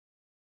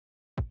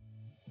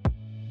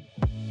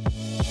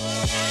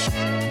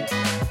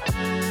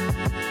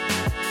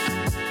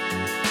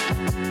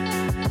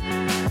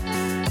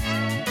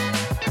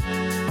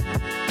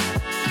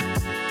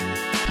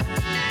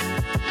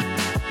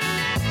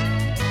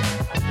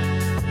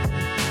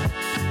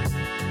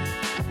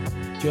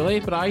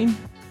Julie, Bryan,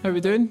 how we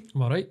doing?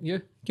 I'm alright,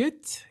 you?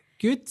 Good.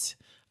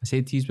 I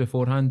said to you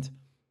beforehand,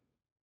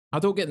 I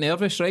don't get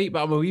nervous, right?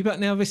 But I'm a wee bit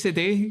nervous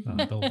today.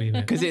 Don't be,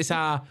 mate. Because it's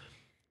a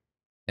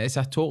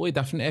totally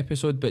different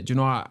episode, but do you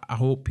know, I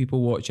hope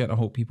people watch it. I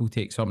hope people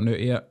take something out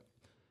of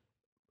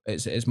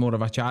it. It's more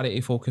of a charity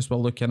focus we're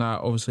looking at.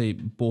 Obviously,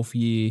 both of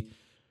you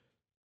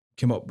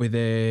came up with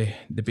the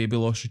Baby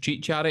Loss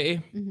Retreat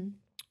charity.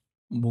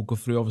 Mm-hmm. We'll go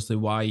through obviously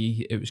why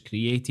it was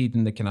created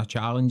and the kind of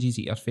challenges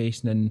that you're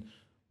facing, and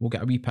we'll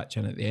get a wee pitch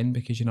in at the end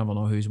because you never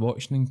know who's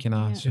watching and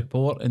can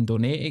support and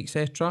donate,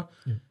 etc.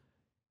 Yeah.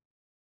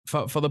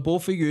 For the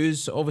both of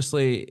yous,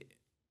 obviously,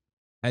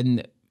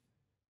 and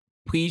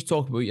please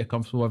talk about what you're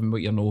comfortable with and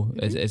what you know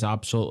is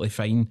absolutely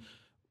fine.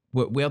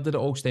 Where did it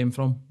all stem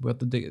from? Where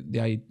did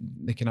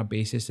the kind of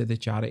basis of the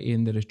charity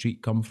and the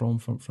retreat come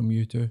from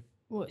you two?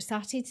 Well, it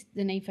started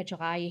the 9th of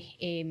July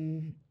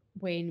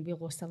when we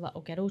lost a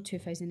little girl,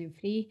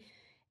 2003.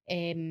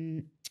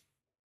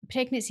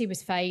 Pregnancy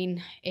was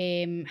fine,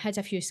 had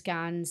a few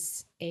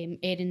scans.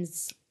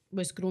 Erin's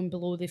was grown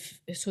below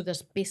so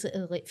there's basically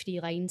like 3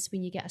 lines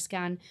when you get a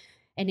scan,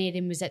 and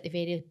Erin was at the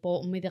very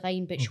bottom of the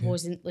line, but she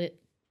wasn't like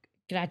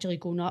gradually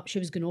going up, she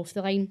was going off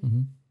the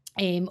line.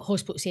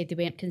 Hospital said they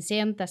weren't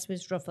concerned. This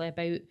was roughly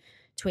about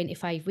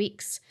 25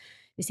 weeks.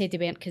 They said they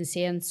weren't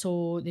concerned,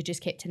 so they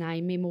just kept an eye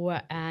on me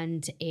more,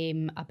 and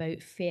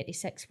about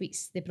 36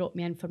 weeks they brought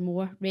me in for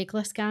more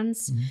regular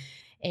scans.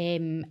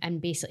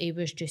 And basically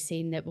was just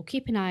saying that we'll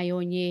keep an eye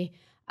on you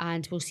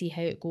and we'll see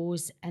how it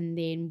goes. And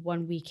then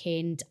one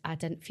weekend I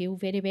didn't feel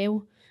very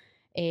well.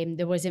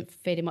 There wasn't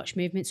very much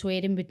movement, so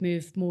Erin would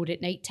move more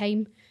at night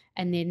time,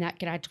 and then that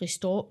gradually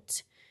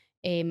stopped.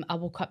 I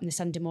woke up on the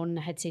Sunday morning,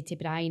 I had said to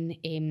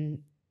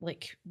Bryan,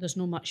 like, there's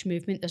no much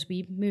movement, there's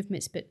wee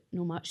movements but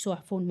no much. So I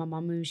phoned my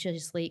mum and she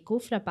was like, go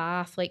for a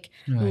bath, like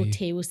no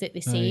tales that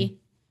they say.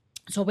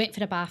 So I went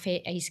for a bath,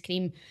 ate ice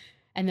cream,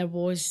 and there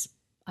was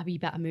a wee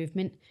bit of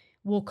movement.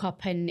 Woke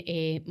up on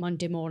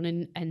Monday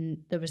morning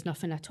and there was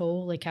nothing at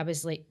all. Like, I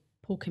was like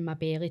poking my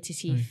belly to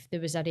see if there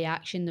was a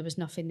reaction. There was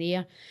nothing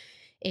there.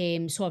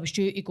 So I was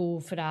due to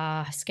go for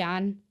a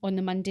scan on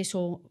the Monday.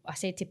 So I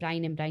said to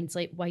Bryan, and Bryan's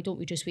like, why don't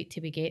we just wait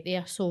till we get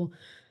there? So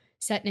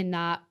sitting in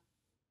that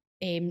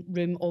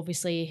room,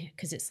 obviously,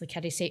 because it's like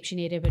a reception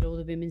area where all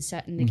the women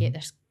sit and they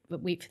get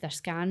wait for their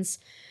scans.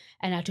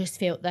 And I just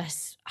felt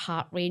this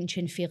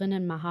heart-wrenching feeling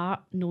in my heart,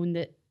 knowing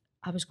that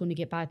I was going to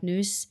get bad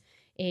news.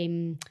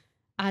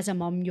 As a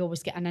mum, you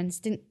always get an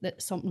instinct that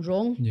something's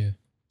wrong. Yeah.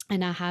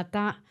 And I had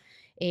that.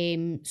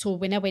 So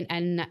when I went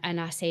in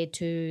and I said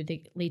to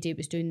the lady who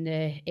was doing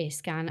the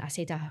scan, I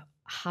said, I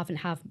haven't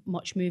had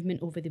much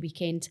movement over the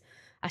weekend.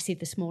 I said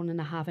this morning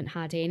I haven't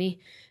had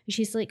any. And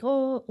she's like,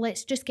 oh,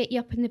 let's just get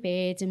you up in the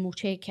bed and we'll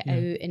check it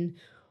out. And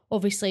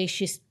obviously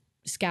she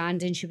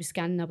scanned and she was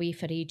scanning away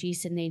for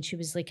ages. And then she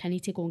was like, I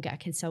need to go and get a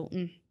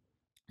consultant.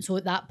 So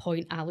at that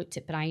point I looked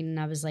at Bryan and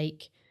I was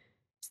like,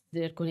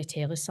 they're going to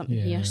tell us something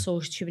here. So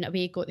she went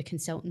away, got the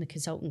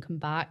consultant come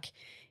back.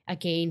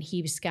 Again,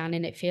 he was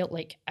scanning, it felt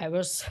like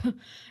hours,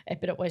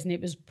 but it wasn't,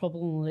 it was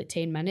probably only like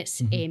 10 minutes.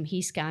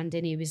 He scanned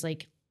and he was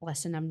like,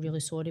 listen, I'm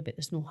really sorry, but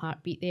there's no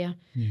heartbeat there.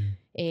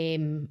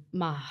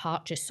 My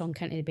heart just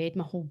sunk into the bed,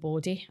 my whole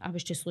body. I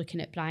was just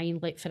looking at Bryan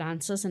like for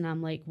answers, and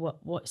I'm like,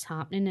 what's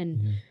happening?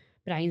 And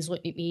Bryan's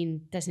looking at me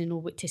and doesn't know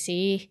what to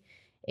say.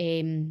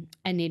 And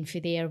then for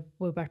there,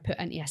 we were put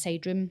into a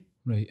side room.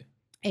 Right.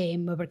 We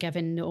were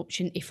given the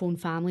option to phone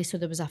family, so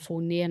there was a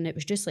phone there, and it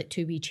was just like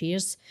 2 wee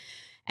chairs.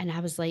 And I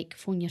was like,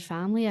 phone your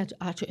family.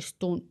 I just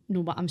don't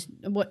know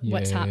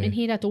what's happening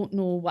here. I don't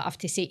know what I have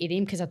to say to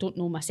them because I don't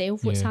know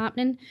myself what's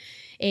happening.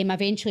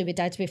 Eventually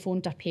we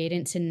phoned our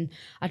parents, and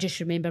I just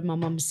remember my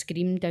mum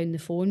screamed down the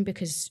phone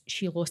because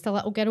she lost a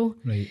little girl.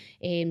 Right.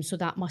 So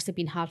that must have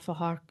been hard for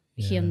her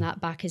hearing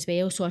that back as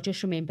well. So I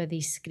just remember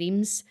these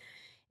screams.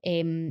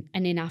 And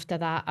then after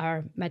that,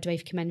 our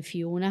midwife came in,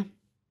 Fiona,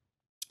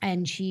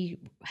 and she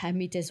had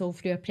me dissolve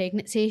through her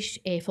pregnancy,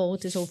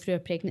 followed dissolve through her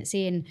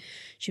pregnancy, and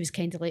she was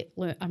kind of like,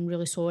 look, I'm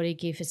really sorry,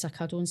 gave us a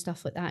cuddle and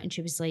stuff like that, and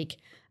she was like,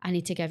 I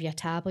need to give you a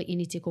tablet, you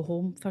need to go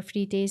home for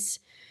 3 days.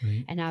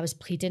 Right. And I was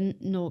pleading,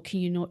 no, can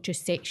you not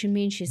just section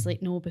me? And she's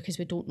like, no, because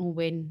we don't know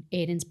when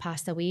Erin's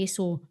passed away,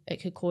 so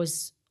it could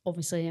cause,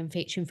 obviously, an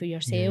infection for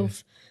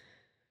yourself.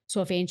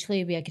 So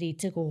eventually we agreed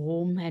to go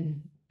home,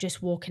 and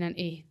just walking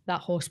into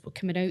that hospital,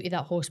 coming out of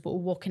that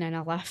hospital, walking in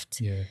a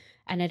lift.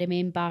 And I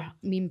remember,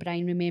 me and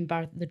Bryan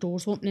remember the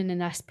doors opening and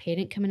this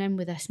parent coming in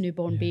with this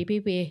newborn baby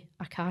with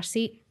a car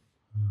seat.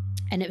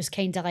 And it was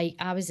kind of like,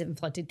 I was in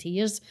flooded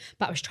tears,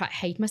 but I was trying to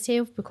hide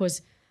myself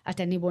because I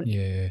didn't want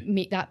to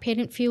make that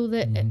parent feel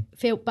that it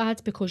felt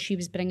bad because she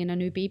was bringing a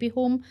new baby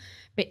home.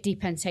 But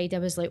deep inside I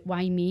was like,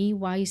 why me?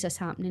 Why is this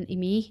happening to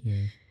me?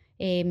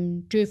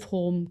 Drove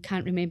home,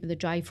 can't remember the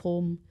drive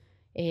home.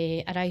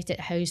 Arrived at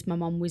the house, my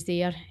mum was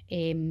there,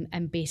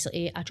 and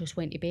basically I just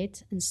went to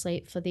bed and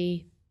slept for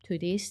the 2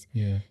 days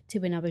to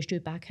when I was due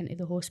back into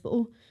the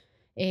hospital.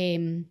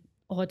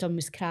 All I done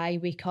was cry,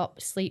 wake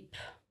up, sleep,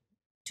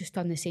 just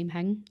done the same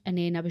thing. And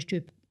then I was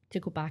due to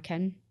go back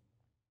in.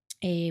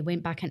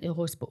 Went back into the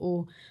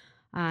hospital.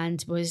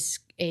 and was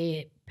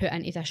put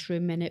into this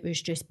room, and it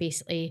was just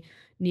basically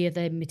near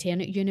the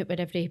maternity unit where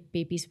every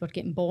babies were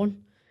getting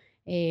born.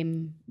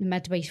 The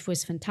midwife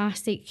was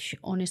fantastic.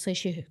 Honestly,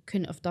 she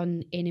couldn't have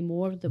done any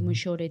more than what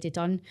she already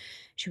done.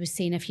 She was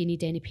saying, if you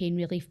need any pain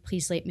relief,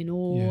 please let me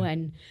know.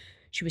 And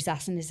she was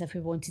asking us if we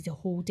wanted to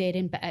hold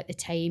Erin, but at the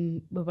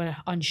time we were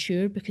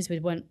unsure because we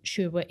weren't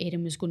sure what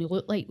Erin was going to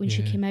look like when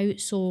she came out.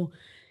 So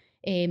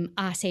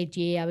I said,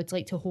 yeah, I would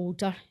like to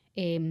hold her.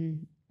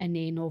 And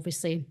then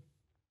obviously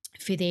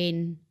for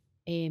then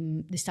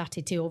they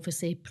started to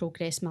obviously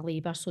progress my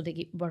labour, so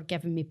they were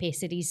giving me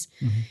pessaries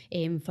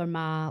for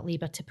my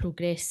labour to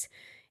progress.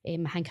 I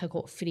think I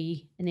got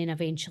 3, and then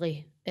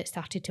eventually it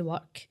started to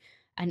work,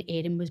 and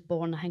Erin was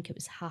born, I think it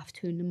was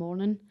 2:30 in the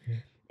morning.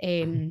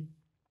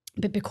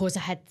 But because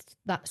I had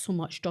that so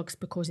much drugs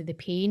because of the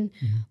pain,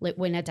 like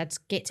when I did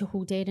get to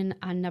hold Erin,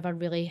 I never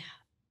really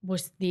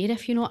was there,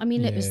 if you know what I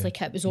mean. It was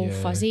like it was all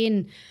fuzzy,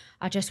 and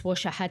I just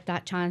wish I had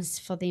that chance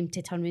for them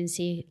to turn around and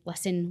say,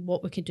 listen,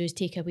 what we could do is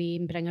take her away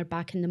and bring her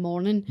back in the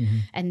morning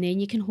and then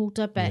you can hold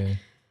her. But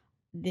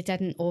they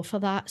didn't offer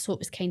that, so it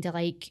was kind of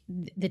like,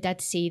 they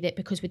did say that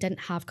because we didn't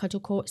have cuddle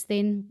cots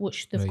then,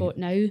 which they've got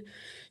now,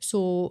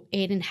 so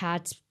Erin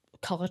had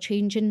colour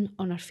changing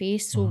on her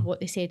face, so what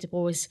they said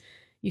was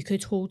you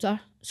could hold her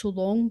so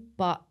long,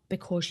 but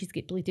because she's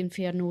got bleeding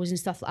for her nose and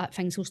stuff like that,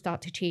 things will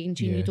start to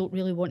change and you don't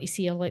really want to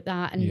see her like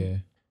that. And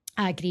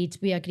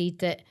we agreed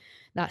that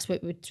that's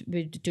what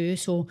we'd do.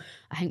 So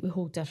I think we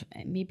hold her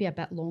maybe a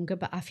bit longer,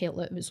 but I felt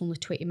like it was only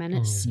 20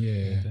 minutes.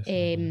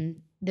 The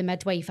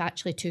midwife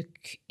actually took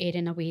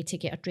Erin away to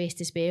get her dressed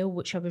as well,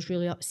 which I was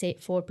really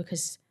upset for,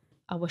 because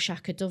I wish I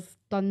could have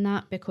done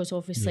that, because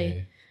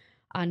obviously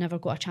I never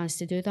got a chance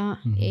to do that.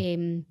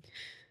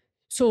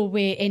 So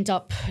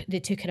they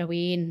took her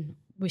away and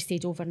we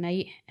stayed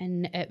overnight,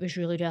 and it was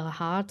really, really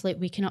hard. Like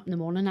waking up in the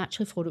morning, I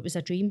actually thought it was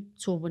a dream.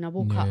 So when I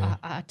woke up,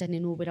 I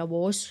didn't know where I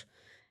was,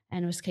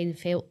 and I was kind of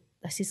felt,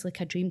 this is like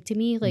a dream to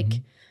me.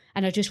 Like,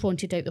 and I just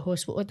wanted out the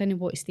hospital. I didn't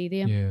want to stay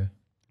there.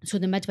 So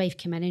the midwife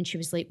came in and she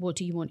was like, what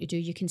do you want to do?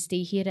 You can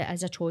stay here, it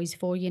is a choice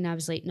for you. And I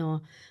was like,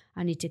 no,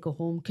 I need to go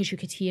home, because you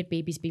could hear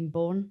babies being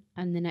born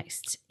and the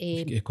next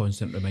a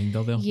constant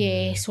reminder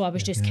there. So I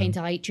was just kind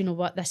of like, do you know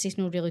what, this is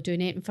not really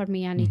doing anything for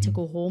me, I need to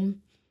go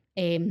home.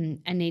 And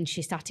then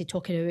she started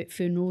talking about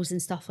funerals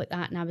and stuff like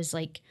that, and I was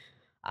like,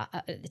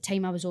 at the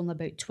time I was only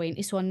about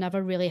 20, so I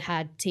never really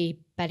had to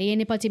bury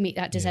anybody, make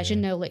that decision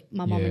now, like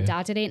my mum and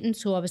dad or anything.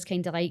 So I was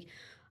kind of like,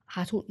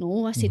 I don't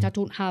know. I said I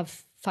don't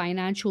have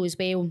financial as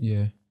well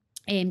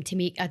to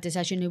make a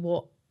decision of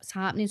what's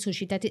happening. So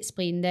she did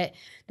explain that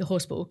the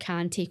hospital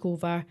can take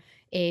over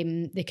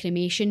the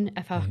cremation.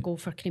 If I go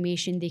for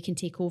cremation, they can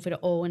take over it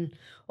all, and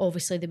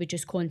obviously they would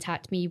just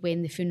contact me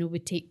when the funeral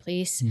would take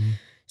place.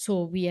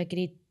 So we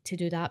agreed to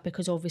do that,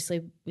 because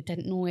obviously we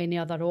didn't know any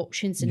other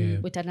options,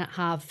 and we didn't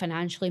have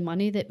financially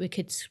money that we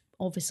could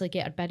obviously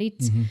get her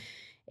buried.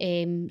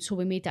 So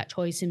we made that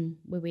choice and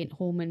we went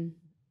home,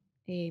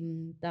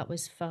 and that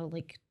was for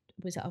like,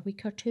 was it a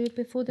week or two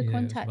before they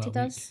contacted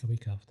us? A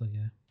week after,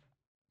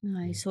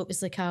 So it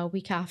was like a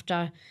week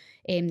after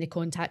they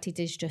contacted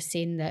us, just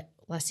saying that,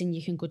 listen,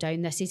 you can go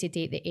down, this is the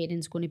date that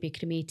Erin's going to be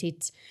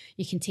cremated,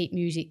 you can take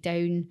music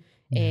down,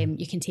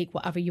 you can take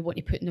whatever you want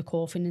to put in the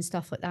coffin and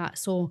stuff like that.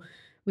 So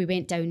we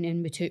went down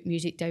and we took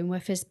music down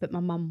with us, but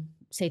my mum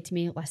said to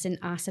me, listen,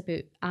 ask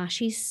about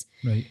ashes.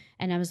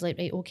 And I was like,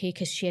 right, okay,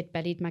 because she had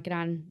buried my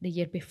gran the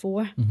year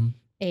before.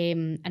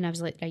 And I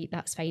was like, right,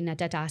 that's fine. I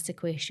did ask the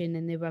question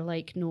and they were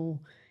like, no,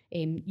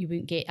 you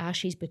wouldn't get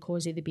ashes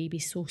because of the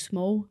baby's so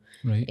small.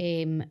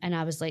 And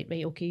I was like,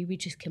 right, okay. We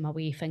just came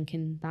away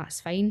thinking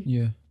that's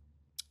fine.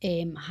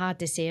 Had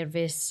the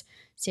service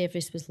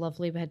was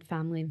lovely. We had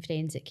family and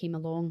friends that came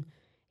along.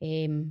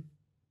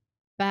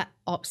 Bit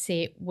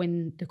upset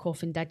when the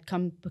coffin did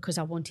come, because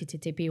I wanted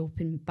it to be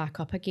opened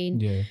back up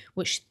again,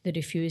 which they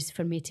refused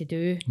for me to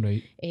do.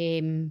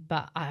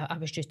 But I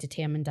was just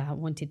determined I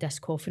wanted this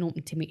coffin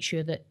open to make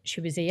sure that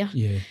she was there.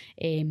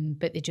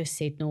 But they just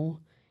said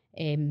no.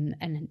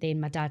 And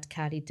then my dad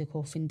carried the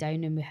coffin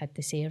down and we had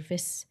the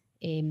service.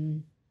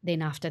 Then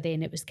after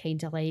then it was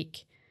kind of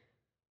like,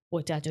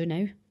 what do I do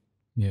now?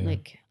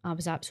 Like, I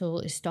was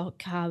absolutely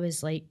stuck. I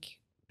was like,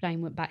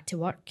 Brian went back to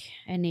work,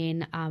 and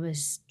then I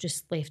was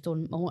just left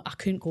on my own. I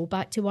couldn't go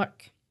back to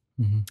work.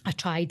 I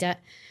tried it,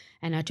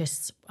 and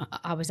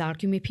I was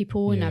arguing with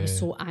people, and I was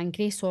so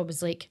angry. So I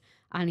was like,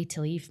 I need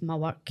to leave my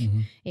work.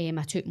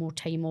 I took more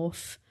time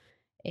off.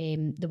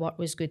 The work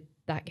was good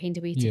that kind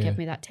of way to give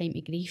me that time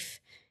to grief.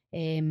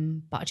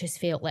 But I just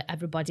felt like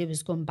everybody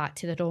was going back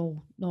to their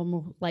old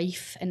normal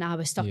life, and I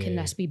was stuck in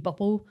this wee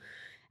bubble,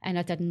 and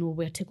I didn't know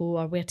where to go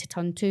or where to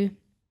turn to.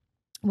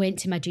 Went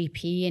to my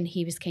GP and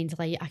he was kind of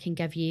like, I can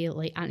give you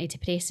like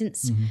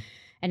antidepressants.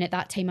 And at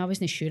that time I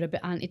wasn't sure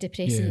about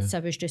antidepressants. I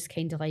was just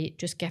kind of like,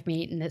 just give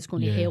me anything that's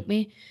going to help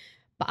me.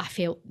 But I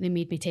felt they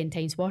made me 10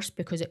 times worse,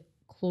 because it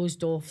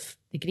closed off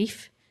the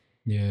grief.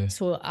 Yeah.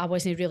 So I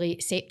wasn't really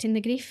accepting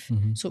the grief.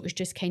 Mm-hmm. So it was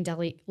just kind of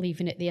like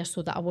leaving it there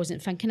so that I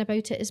wasn't thinking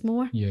about it as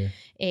more. Yeah.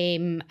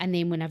 And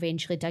then when I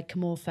eventually did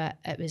come off it,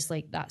 it was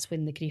like that's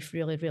when the grief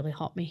really, really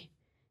hit me.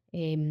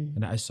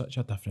 And it is such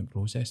a different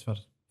process for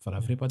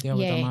everybody, I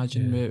would Yeah,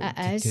 imagine,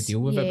 to deal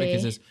with it,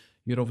 because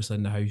you're obviously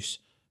in the house,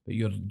 but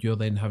you're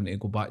then having to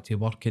go back to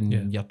work,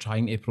 and you're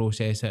trying to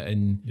process it,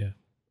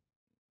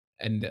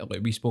 and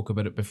like we spoke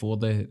about it before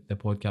the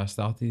podcast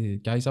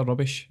started, guys are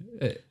rubbish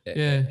at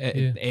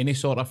any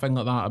sort of thing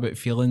like that about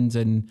feelings,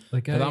 and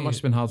that must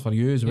have been hard for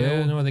you as well.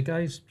 Yeah, no, the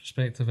guy's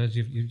perspective is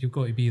you've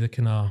got to be the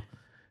kind of,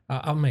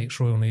 I'm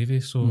ex-Royal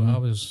Navy, so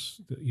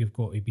you've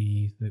got to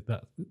be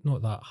that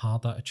not that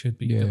hard attitude,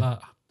 but you've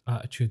got that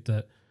attitude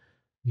that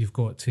you've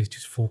got to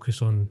just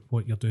focus on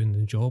what you're doing in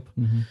the job.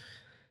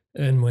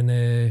 And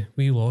when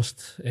we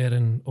lost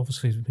Erin,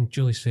 obviously when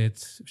Julie said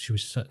she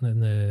was sitting in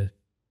the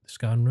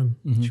scan room,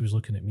 she was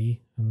looking at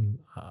me, and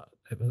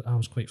I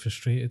was quite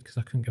frustrated because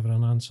I couldn't give her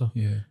an answer.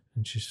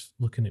 And she's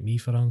looking at me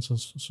for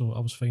answers, so I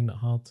was finding it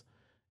hard.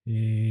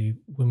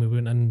 When we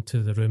went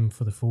into the room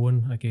for the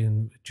phone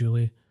again with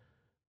Julie,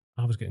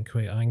 I was getting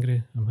quite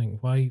angry. I'm thinking,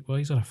 why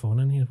is there a phone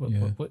in here?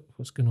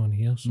 What's going on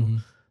here? So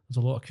there's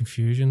a lot of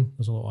confusion,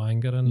 there's a lot of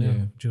anger in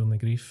there during the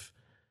grief.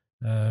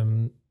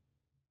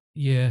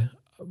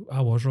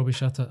 I was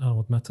rubbish at it, I'll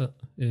admit it.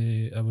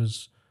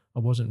 I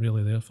wasn't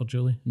really there for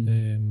Julie.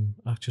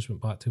 I just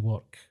went back to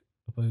work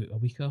about a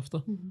week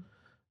after,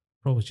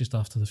 probably just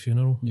after the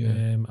funeral.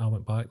 I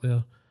went back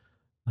there,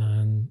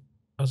 and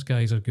us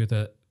guys are good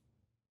at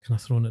kind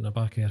of throwing it in the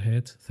back of your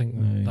head,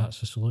 thinking that's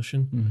the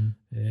solution.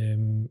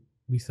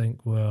 We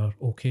think we're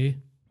okay.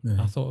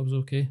 I thought I was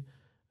okay.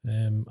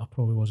 I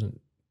probably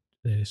wasn't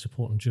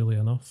supporting Julie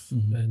enough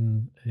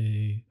in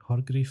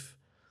her grief.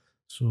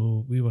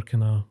 So we were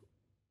kind of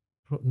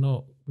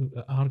not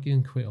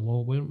arguing quite a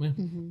lot, weren't we?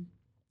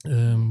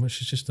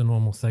 Which is just a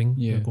normal thing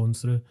you're going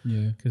through.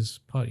 Because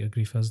part of your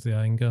grief is the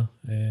anger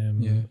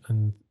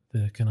and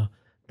the kind of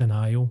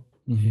denial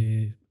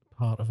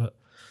part of it.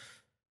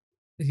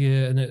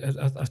 Yeah, and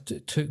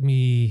it took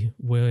me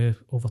well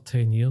over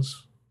 10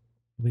 years,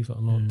 believe it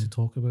or not, to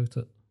talk about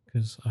it,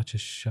 because I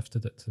just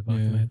shifted it to the back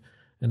of my head,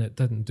 and it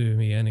didn't do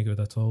me any good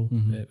at all.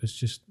 It was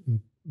just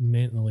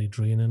mentally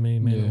draining me,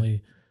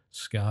 mentally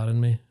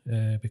scarring me,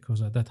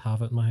 because I did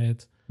have it in my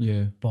head,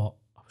 but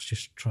I was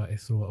just trying to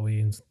throw it away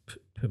and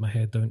put my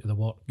head down to the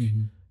work,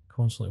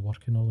 constantly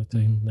working all the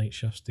time, night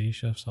shifts, day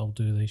shifts. I'll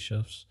do these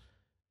shifts.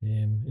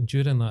 And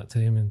during that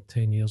time, in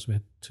 10 years, we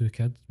had two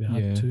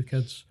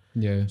kids.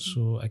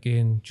 So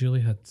again,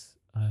 Julie had,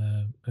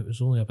 it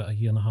was only about a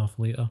year and a half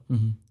later,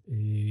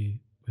 we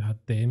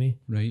had Demi.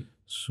 Right.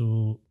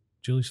 So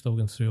Julie's still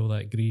going through all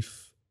that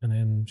grief, and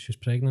then she's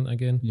pregnant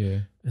again.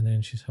 And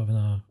then she's having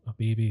a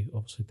baby,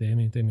 obviously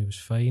Demi. Demi was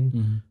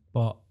fine,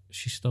 but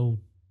she still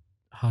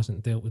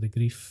hasn't dealt with the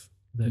grief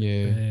that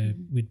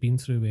we'd been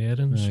through with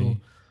Erin. So,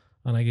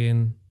 and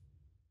again,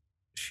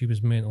 she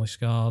was mentally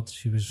scarred.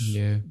 She was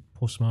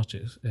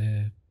post-traumatic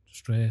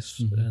stress,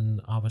 and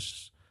I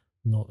was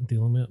not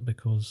dealing with it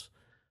because,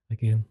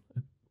 again,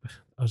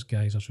 us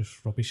guys are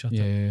just rubbish at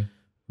it.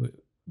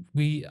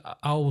 I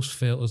always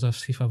felt as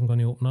if I'm going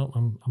to open up,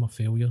 I'm a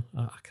failure.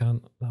 I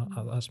can't.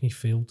 That's me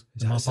failed.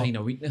 Is that a sign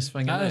of weakness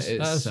thing?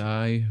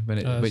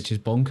 Which is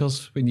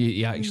bonkers when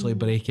you actually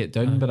break it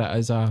down. But it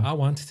is I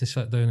wanted to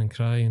sit down and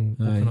cry and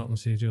open up and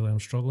say, Julie, I'm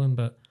struggling,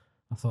 but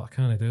I thought I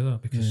can't do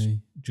that because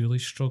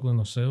Julie's struggling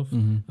herself,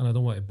 and I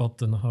don't want to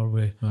burden her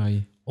with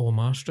all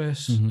my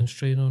stress and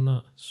strain on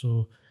that.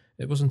 So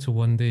it wasn't until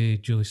one day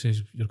Julie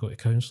says, you're going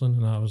to counselling,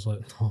 and I was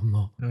like, no, I'm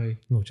not.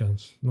 No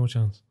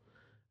chance.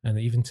 And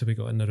even till we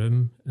got in the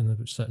room and I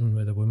was sitting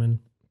with a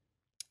woman,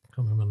 I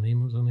can't remember her name,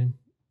 what was her name?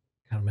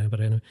 Can't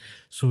remember anyway.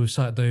 So we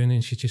sat down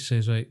and she just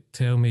says, right,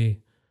 tell me,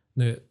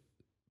 now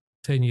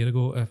 10 years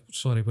ago,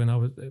 when I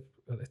was at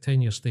the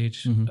 10-year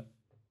stage,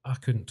 I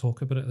couldn't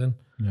talk about it then.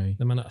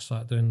 The minute I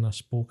sat down and I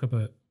spoke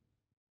about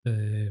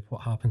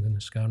what happened in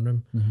the scan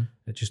room,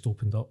 it just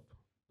opened up.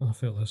 And I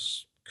felt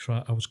this,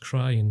 I was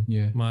crying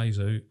my eyes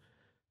out,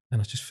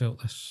 and I just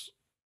felt this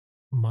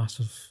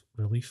massive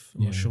relief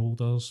in my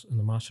shoulders and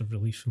a massive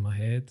relief in my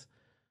head,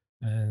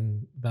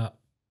 and that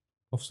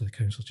obviously the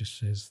counsellor just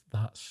says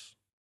that's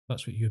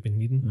what you've been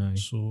needing.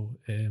 So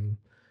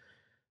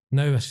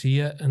now I see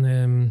it,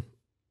 and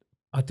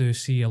I do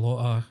see a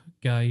lot of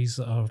guys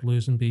that are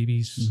losing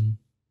babies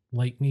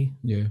like me,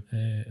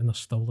 and they're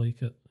still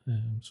like it.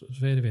 So it's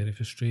very, very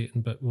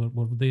frustrating, but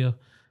we're there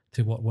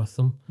to work with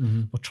them.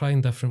 We're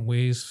trying different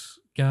ways.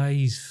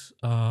 Guys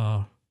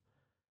are,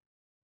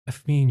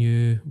 if me and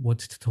you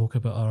wanted to talk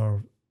about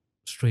our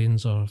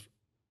strains or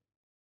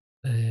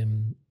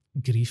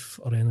grief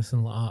or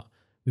anything like that,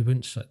 we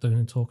wouldn't sit down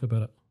and talk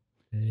about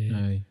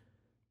it.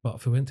 But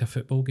if we went to a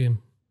football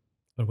game,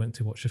 or went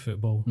to watch the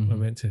football, or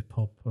went to a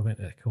pub, or went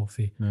to a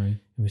coffee, and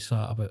we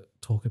sat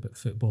talk about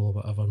football or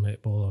whatever,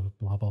 netball or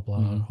blah blah blah,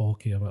 or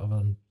hockey or whatever,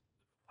 and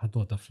had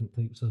all different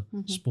types of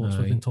sports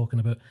we've been talking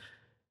about.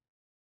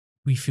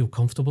 We feel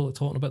comfortable at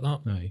talking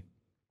about that.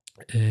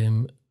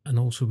 And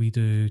also we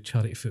do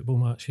charity football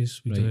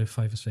matches. We Right. do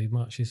 5-a-side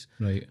matches.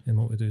 Right. And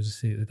what we do is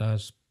say to the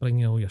dads,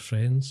 bring all your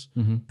friends,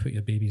 put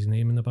your baby's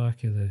name in the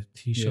back of the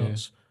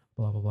T-shirts,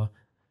 blah, blah, blah.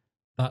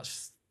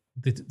 That's,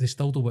 they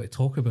still don't want to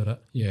talk about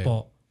it,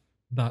 but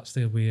that's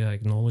their way of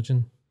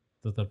acknowledging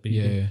that they're baby.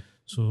 Yeah.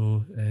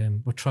 So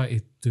we're trying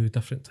to do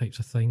different types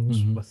of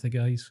things with the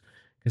guys.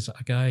 Because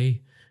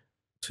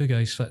two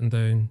guys sitting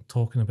down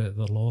talking about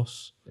their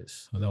loss,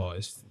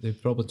 They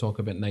probably talk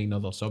about 9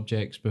 other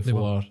subjects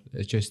before.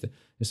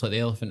 It's like the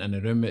elephant in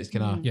the room. It's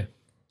kind of,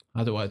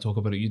 I don't want to talk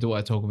about it, you don't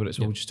want to talk about it,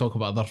 so we'll just talk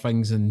about other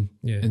things and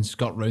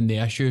skirt round the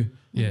issue.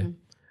 Yeah.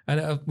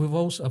 And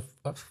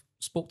I've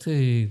spoke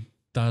to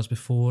dads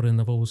before, and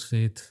they've always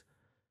said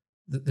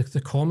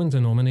the common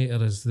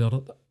denominator is they're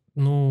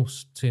no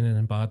saying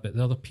anything bad, but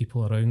the other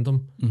people around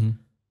them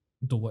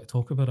don't want to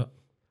talk about it.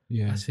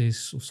 Yeah. I say,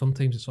 so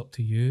sometimes it's up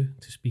to you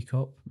to speak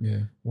up. Yeah.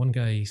 One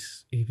guy,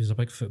 he was a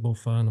big football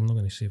fan. I'm not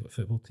going to say what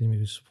football team he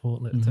was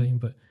supporting at the time,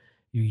 but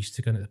he used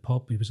to go into the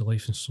pub. He was the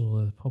life and soul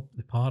of the pub,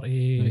 the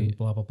party, and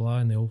blah, blah, blah.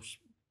 And they all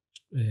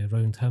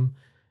round him.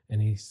 And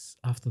he's,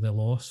 after the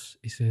loss,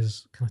 he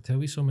says, can I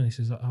tell you something? He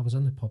says, I was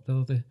in the pub the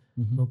other day.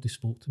 Nobody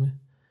spoke to me.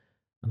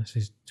 And I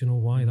says, do you know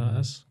why that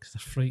is? Because they're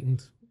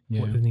frightened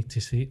what they need to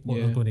say, what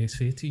they're going to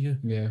say to you.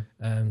 Yeah.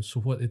 So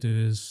what they do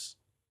is,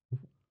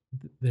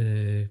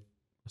 I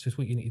says,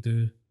 what you need to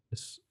do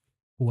is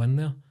go in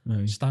there,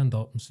 stand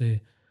up and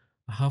say,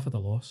 I have had a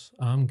loss,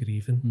 I'm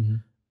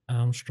grieving,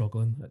 I'm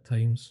struggling at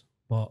times,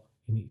 but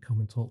you need to come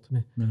and talk to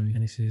me. And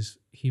he says,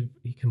 he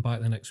came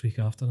back the next week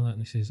after that, and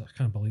he says, I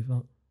can't believe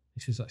that.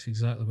 He says, that's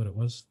exactly what it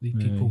was. The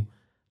people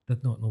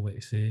did not know what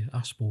to say.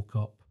 I spoke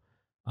up,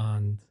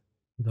 and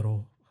they're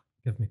all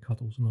giving me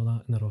cuddles and all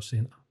that, and they're all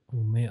saying,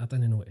 oh mate, I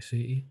didn't know what to say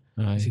to you.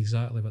 It's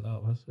exactly what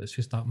that was. It's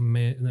just that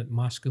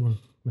masculine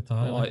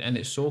mentality. And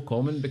it's so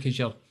common because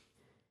you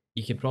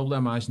could probably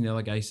imagine the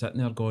other guy sitting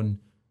there going,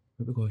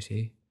 what we going to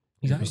say?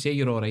 Exactly. We say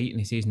you're all right, and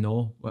he says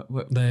no.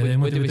 What Then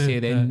do we say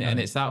then? And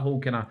it's that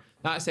whole kind of,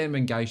 that's then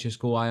when guys just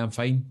go, I'm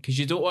fine. Because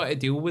you don't want to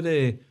deal with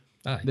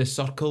the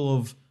circle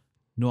of,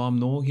 no, I'm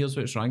no, here's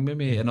what's wrong with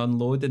me, and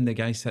unload, and the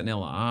guy sitting there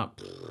like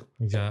that.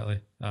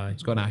 Exactly. Aye.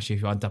 It's going to ask you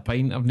if you want a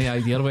pint. I've no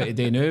idea what to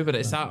do now, but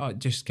it's that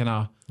just kind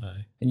of,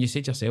 and you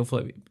said yourself,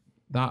 like,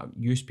 that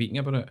you speaking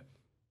about it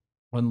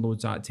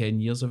unloads that 10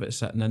 years of it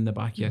sitting in the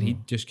back of your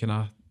head, just kind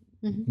of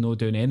not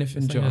doing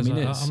anything. Do you know what I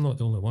mean? I'm not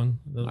the only one.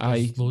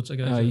 There's loads of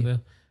guys out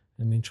there.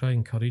 I mean, try and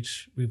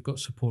encourage. We've got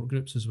support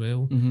groups as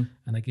well,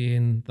 and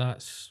again,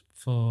 that's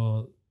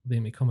for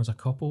them to come as a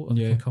couple, or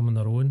they can come on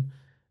their own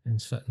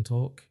and sit and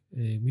talk.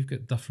 We've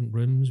got different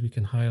rooms. We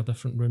can hire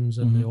different rooms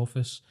in the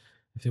office.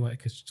 If they want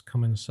to just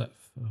come in and sit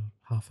for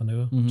half an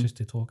hour just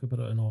to talk about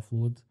it and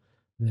offload,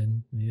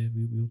 then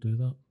we'll do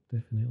that,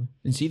 definitely.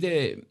 And see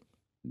the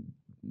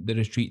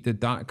retreat,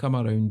 did that come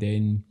around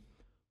then?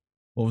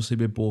 Obviously,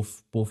 with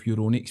both your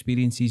own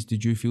experiences,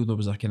 did you feel there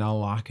was a kind of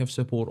lack of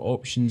support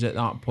options at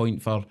that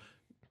point for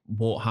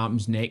what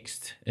happens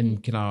next,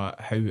 and kind of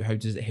how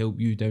does it help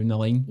you down the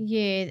line?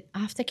 Yeah,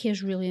 aftercare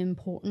is really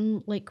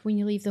important. Like when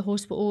you leave the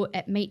hospital,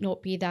 it might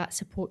not be that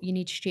support you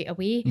need straight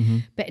away,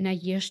 but in a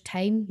year's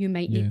time, you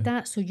might need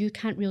that. So you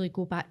can't really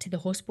go back to the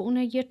hospital in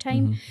a year's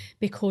time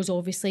because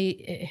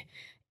obviously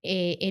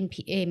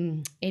NMPI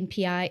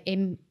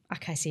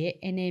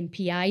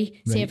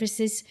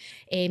services,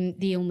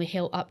 they only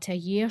help up to a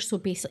year. So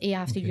basically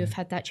after you've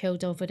had that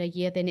child over a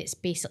year, then it's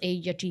basically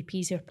your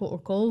GP's your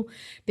protocol.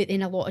 But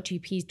then a lot of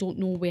GPs don't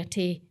know where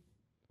to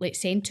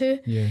send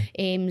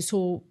to.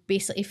 So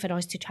basically for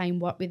us to try and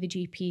work with the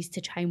GPs,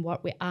 to try and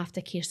work with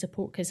aftercare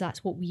support, because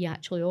that's what we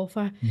actually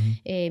offer.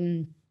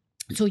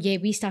 So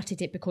we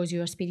started it because of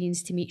your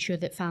experience, to make sure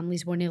that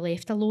families weren't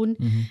left alone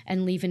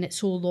and leaving it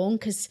so long,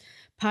 because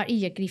part of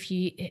your grief,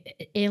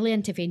 early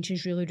intervention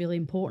is really, really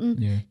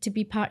important to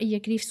be part of your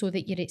grief, so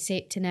that you're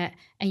accepting it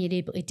and you're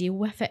able to deal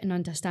with it and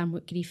understand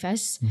what grief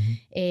is.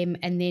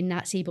 And then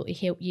that's able to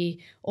help you,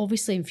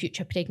 obviously, in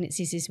future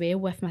pregnancies as well.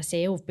 With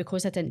myself,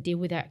 because I didn't deal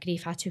with that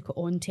grief, I took it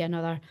on to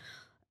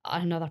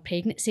another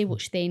pregnancy,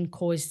 which then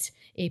caused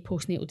a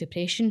postnatal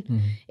depression.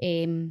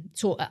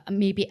 So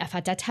maybe if I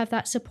did have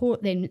that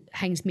support, then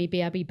things may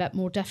be a wee bit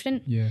more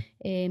different.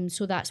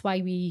 So that's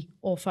why we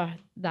offer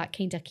that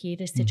kind of care,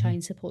 is to try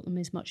and support them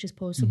as much as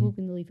possible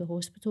when they leave the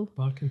hospital.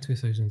 Back in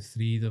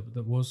 2003,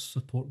 there was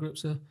support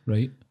groups there,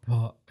 right?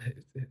 But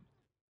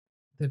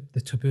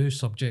the taboo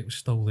subject was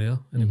still there,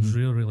 and it was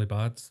really, really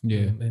bad.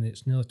 And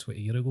it's nearly 20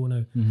 years ago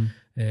now.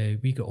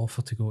 We got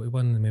offered to go to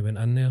one, and we went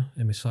in there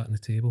and we sat on the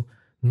table.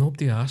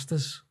 Nobody asked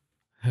us,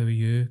 how are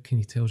you? Can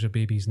you tell us your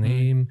baby's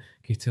name?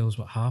 Can you tell us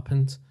what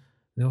happened?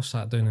 They all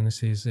sat down and they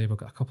says, we've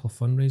got a couple of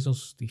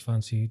fundraisers. Do you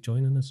fancy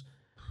joining us?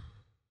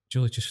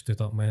 Julie just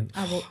stood up and went,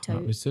 I walked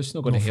out. It's just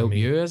not going to help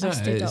you, is it? I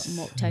stood up and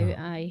walked out,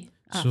 I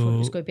thought it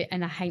was going to be,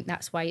 and I think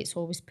that's why it's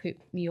always put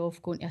me off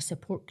going to a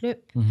support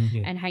group.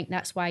 And I think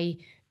that's why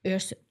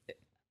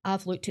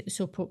I've looked at the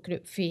support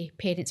group from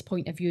parents'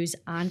 point of views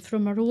and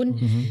from our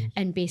own,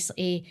 and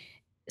basically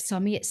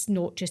some of it's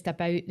not just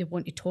about they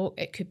want to talk.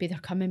 It could be they're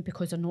coming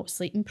because they're not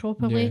sleeping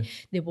properly. Yeah.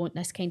 They want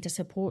this kind of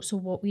support. So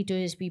what we do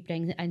is we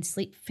bring in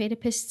sleep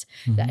therapists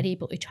that are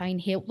able to try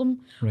and help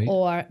them. Right.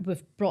 Or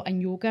we've brought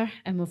in yoga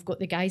and we've got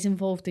the guys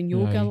involved in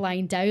yoga Right.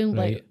 lying down.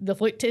 Right. Like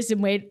they've looked at us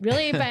and went,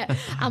 really? But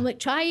I'm like,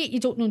 try it. You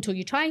don't know until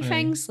you try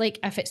things. Like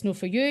if it's not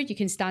for you, you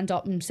can stand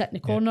up and sit in the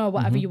corner or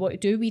whatever you want to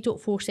do. We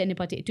don't force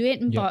anybody to do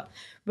anything, but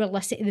we're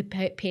listening to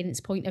the parents'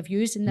 point of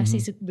views, and this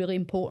is really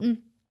important.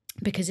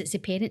 Because it's the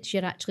parents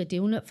you're actually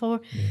doing it for.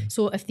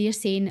 So if they're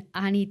saying,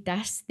 I need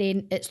this,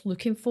 then it's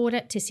looking for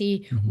it to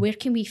say, where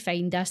can we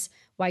find this?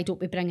 Why don't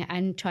we bring it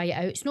in, try it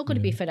out? It's not going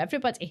to be for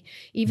everybody.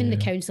 Even the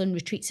counselling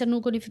retreats are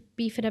not going to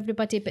be for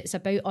everybody, but it's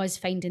about us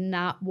finding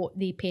that, what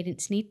the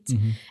parents need,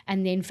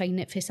 and then finding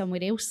it for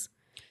somewhere else.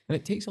 And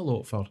it takes a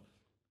lot for,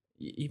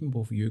 even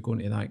both of you going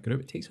to that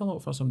group, it takes a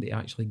lot for somebody to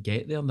actually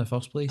get there in the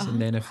first place.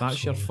 And then if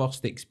that's your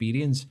first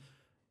experience,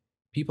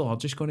 people are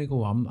just going to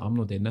go, I'm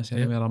not doing this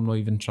anywhere. I'm not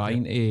even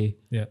trying to.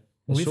 Yeah.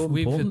 It's so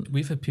important.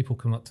 We've had people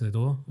come up to the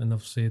door and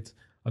they've said,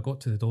 I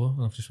got to the door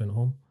and I've just went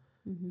home.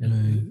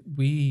 And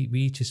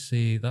we just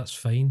say, that's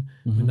fine.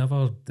 We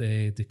never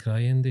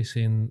decry Andy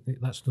saying,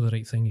 that's not the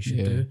right thing you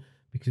should do,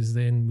 because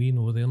then we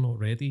know they're not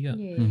ready yet.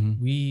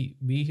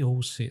 We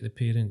always say to the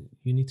parent,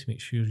 you need to make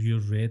sure you're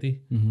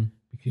ready,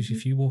 because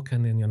if you walk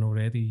in and you're not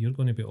ready, you're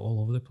going to be all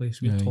over the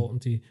place. We're talking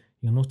to you,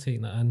 you're not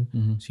taking it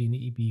in, so you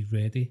need to be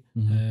ready.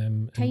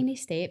 Tiny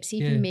steps,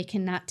 even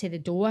making that to the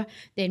door,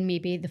 then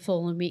maybe the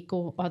following week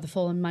go, or the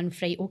following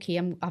month, right,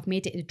 okay, I've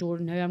made it to the door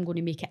now, I'm going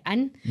to make it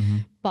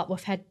in. But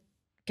we've had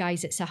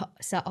guys that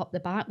sat up the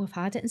back. We've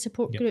had it in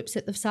support groups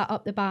that they've sat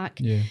up the back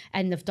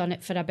and they've done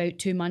it for about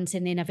 2 months,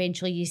 and then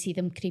eventually you see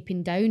them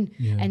creeping down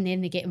and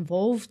then they get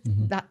involved.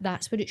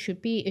 That's what it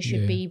should be. It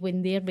should be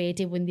when they're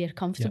ready, when they're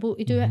comfortable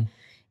to do it.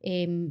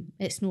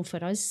 It's no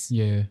for us.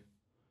 Yeah.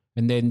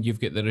 And then you've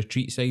got the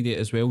retreat side of it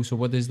as well. So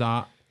what is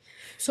that?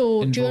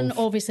 So during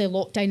obviously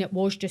lockdown, it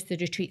was just the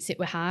retreats that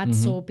we had.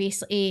 So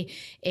basically,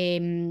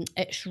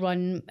 it's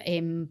run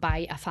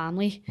by a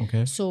family.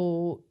 Okay.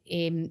 So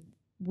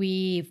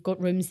we've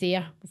got rooms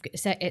there.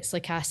 It's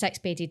like a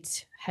 6-bedded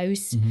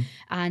house,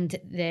 and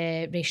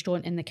the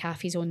restaurant and the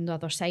cafe's on the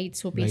other side.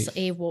 So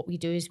basically, what we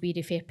do is we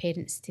refer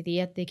parents to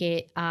there. They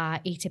get a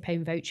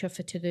 £80 voucher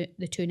for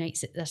the 2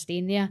 nights that they're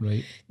staying there.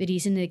 Right. The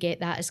reason they get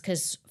that is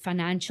because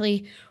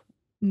financially,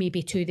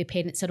 maybe 2 of the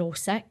parents are all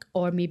sick,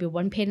 or maybe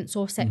 1 parent's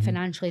all sick.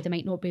 Financially, they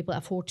might not be able to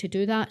afford to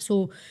do that.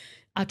 So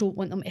I don't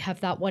want them to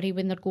have that worry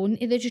when they're going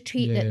to the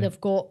retreat that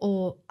they've got,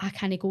 oh, I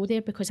can't go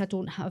there because I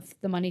don't have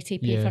the money to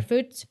pay for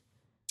food.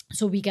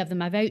 So we give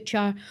them a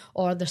voucher,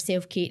 or they're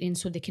self-catering,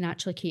 so they can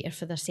actually cater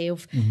for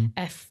themselves.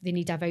 If they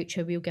need a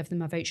voucher, we'll give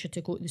them a voucher to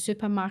go to the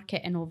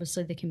supermarket, and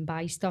obviously they can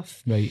buy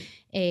stuff. Right.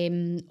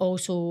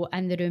 Also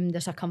in the room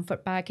there's a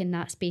comfort bag, and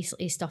that's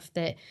basically stuff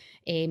that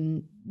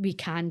we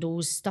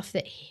candles, stuff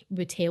that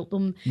would help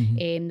them.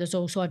 There's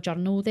also a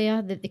journal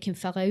there that they can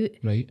fill out,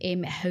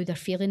 how they're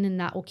feeling, and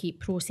that will keep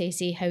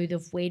processing how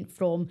they've went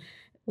from,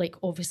 like,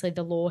 obviously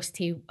the loss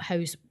to how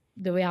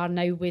we are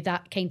now with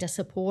that kind of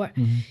support.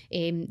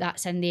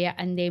 That's in there.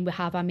 And then we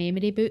have a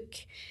memory book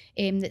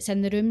that's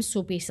in the room.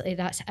 So basically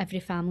that's every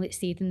family that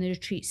stayed in the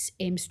retreats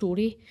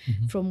story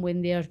from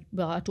when they're,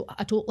 well,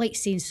 I don't like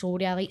saying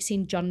story, I like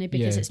saying journey,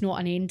 because it's not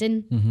an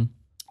ending.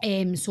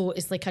 So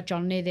it's like a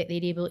journey that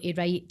they're able to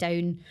write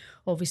down,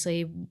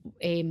 obviously,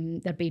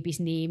 their baby's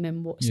name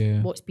and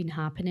what's been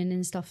happening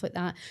and stuff like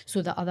that,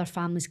 so that other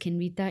families can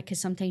read that, because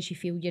sometimes you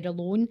feel you're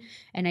alone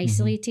and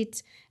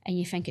isolated, and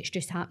you think it's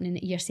just happening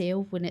to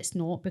yourself when it's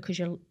not, because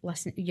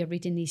you're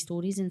reading these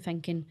stories and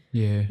thinking,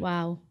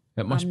 wow.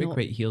 It must be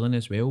quite healing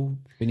as well,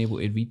 being able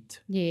to read.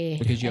 Yeah,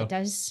 because it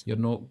does. You're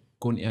not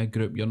going to a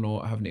group, you're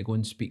not having to go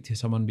and speak to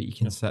someone, but you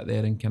can sit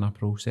there and kind of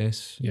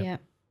process. Yeah.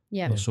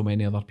 There's so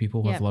many other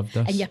people who have lived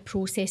this. And you're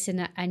processing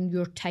it in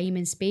your time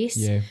and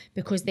space.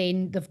 Because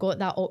then they've got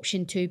that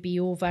option to be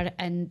over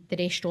in the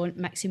restaurant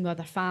mixing with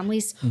other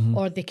families,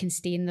 or they can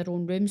stay in their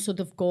own room. So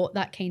they've got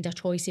that kind of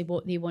choice of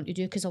what they want to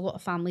do, because a lot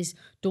of families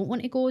don't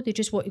want to go. They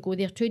just want to go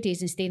there 2 days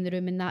and stay in the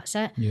room, and that's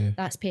it.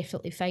 That's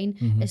perfectly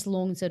fine, as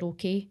long as they're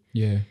okay.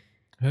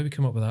 How we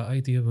came up with that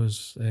idea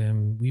was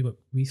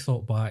we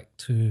thought back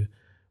to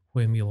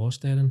when we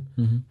lost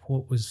Erin.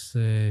 What was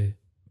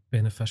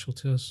beneficial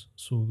to us?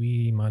 So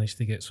we managed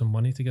to get some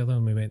money together,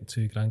 and we went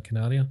to Gran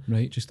Canaria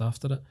just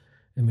after it,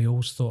 and we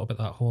always thought about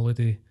that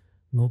holiday.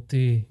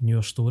 Nobody knew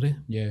our story.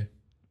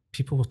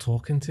 People were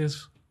talking to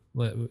us,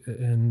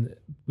 and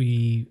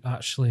we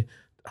actually,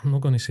 I'm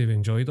not going to say we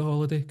enjoyed the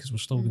holiday, because we're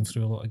still going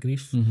through a lot of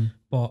grief,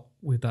 but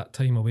with that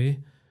time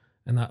away,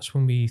 and that's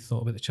when we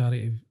thought about the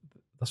charity.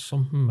 There's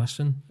something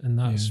missing, and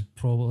that's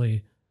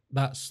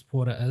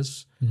what it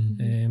is.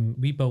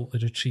 We built the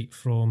retreat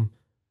from,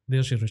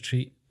 there's your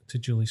retreat, to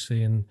Julie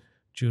saying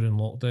during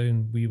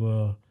lockdown we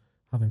were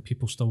having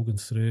people still going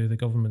through. The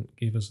government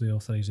gave us the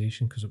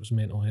authorisation because it was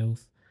mental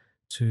health,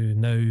 to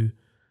now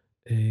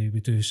we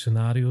do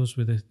scenarios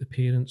with the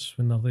parents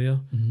when they're there,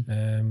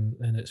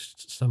 and it's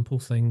simple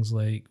things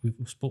like we've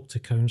spoke to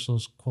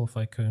counsellors,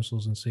 qualified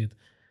counsellors, and said,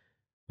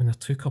 when there are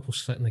two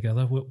couples sitting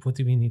together, what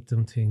do we need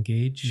them to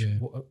engage?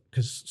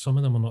 Because some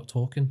of them are not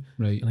talking.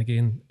 Right. And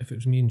again, if it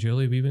was me and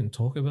Julie, we wouldn't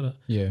talk about it.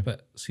 Yeah.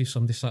 But see if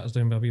somebody sat us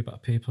down with a wee bit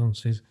of paper and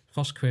says,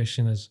 first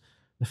question is,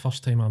 the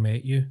first time I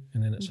met you,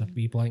 and then it's a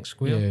wee blank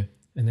square. Yeah.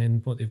 And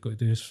then what they've got to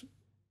do is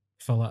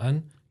fill it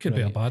in. Could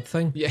be a bad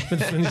thing. Yeah.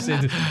 When you say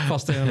the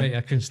first time I met you,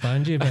 I couldn't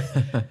stand you,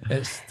 but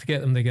it's to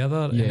get them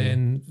together. Yeah. And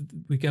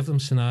then we give them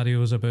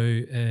scenarios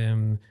about,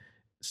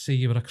 say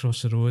you were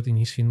across the road and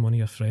you seen one of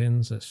your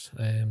friends that's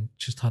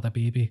just had a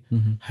baby.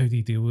 How do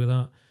you deal with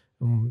that?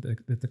 And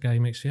the guy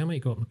might say, I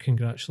might go up and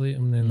congratulate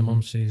him. And then the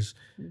mum says,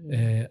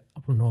 I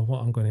don't know, what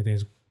I'm going to do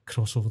is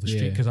cross over the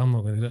street because I'm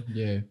not going to do it.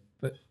 Yeah.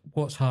 But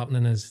what's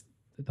happening is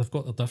they've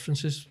got their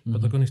differences,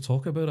 but they're going to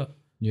talk about it.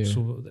 Yeah.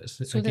 So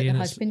that the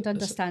husband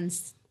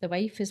understands the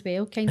wife as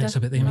well, kind of. It's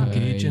about them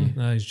engaging.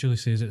 As Julie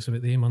says, it's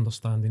about them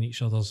understanding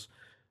each other's.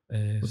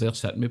 Well, they're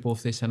sitting with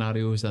both the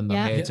scenarios in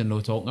their heads and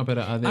not talking about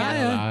it, are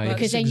they?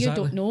 Because then you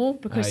don't know,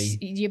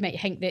 because you might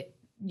think that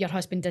your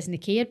husband doesn't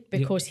care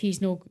because he's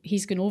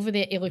going over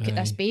there to look at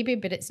this baby,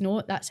 but it's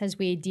not. That's his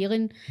way of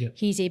dealing.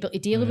 He's able to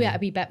deal with it a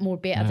wee bit more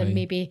better than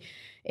maybe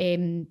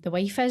the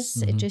wife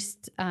is. It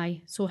just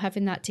so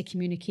having that to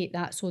communicate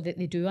that so that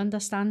they do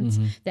understand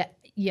that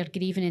you're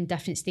grieving in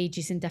different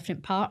stages and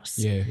different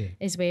parts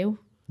as well.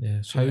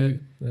 Yeah. So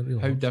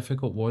how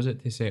difficult was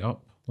it to set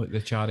up like the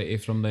charity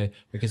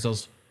because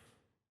there's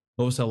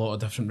obviously a lot of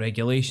different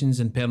regulations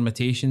and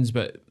permutations,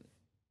 but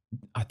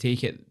I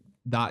take it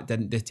that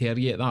didn't deter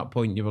you at that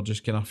point. You were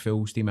just kind of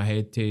full steam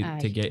ahead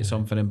to get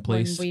something in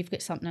place. When we've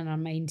got something in our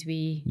mind,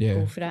 we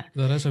go for it.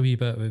 There is a wee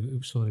bit,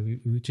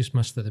 we just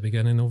missed at the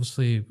beginning.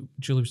 Obviously,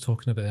 Julie was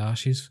talking about the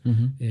Ashes.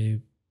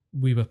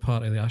 We were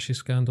part of the Ashes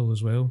scandal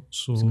as well.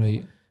 So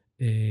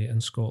in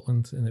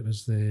Scotland, and it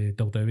was the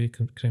Daldowie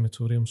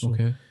crematorium. So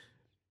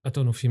I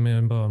don't know if you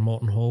remember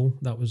Morton Hall,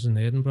 that was in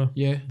Edinburgh.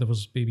 Yeah. There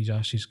was babies'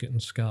 ashes getting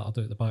scattered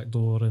out the back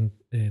door in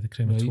the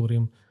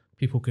crematorium.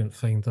 People couldn't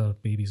find their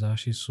babies'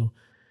 ashes. So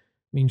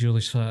me and Julie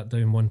sat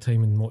down one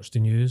time and watched the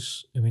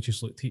news, and we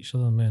just looked at each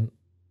other and went,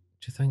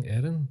 do you think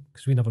Erin?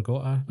 Because we never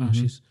got our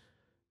ashes.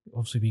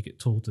 Obviously, we get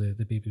told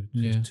the baby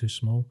was too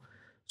small.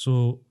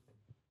 So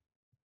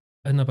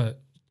in about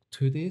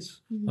 2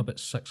 days, about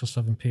 6 or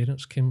 7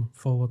 parents came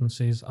forward and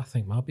says, I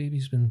think my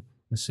baby's been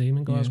the same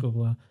in Glasgow.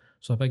 Blah.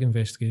 So a big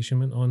investigation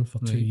went on for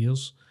 2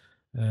 years.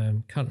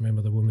 Can't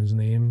remember the woman's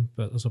name,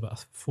 but there's about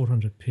a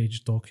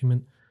 400-page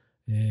document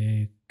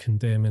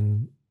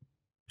condemning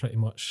pretty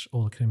much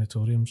all the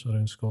crematoriums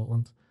around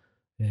Scotland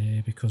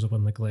because they were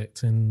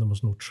neglecting. There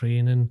was no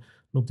training.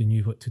 Nobody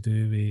knew what to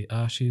do with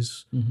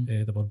ashes.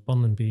 They were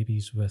burning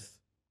babies with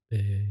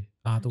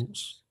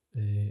adults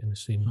in the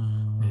same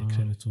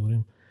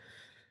crematorium.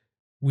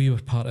 We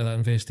were part of that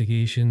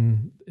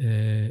investigation,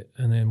 and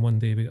then one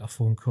day we got a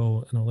phone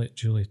call, and I'll let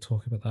Julie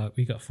talk about that.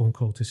 We got a phone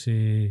call to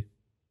say,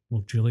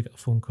 Julie got a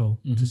phone call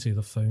to say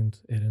they found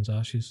Erin's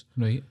ashes.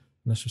 Right.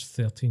 And this was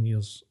 13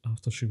 years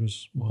after she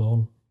was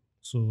born.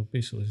 So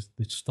basically,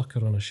 they stuck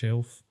her on a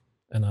shelf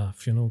in a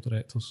funeral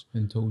director's.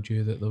 And told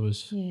you that there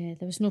was... Yeah,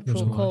 there was no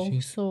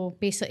protocol. So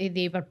basically,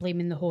 they were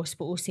blaming the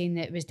hospital, saying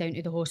that it was down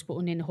to the hospital,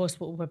 and then the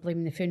hospital were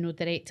blaming the funeral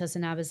directors,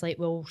 and I was like,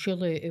 well,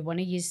 surely one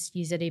of yous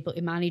are able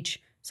to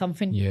manage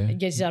something,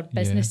 use our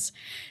business.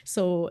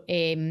 So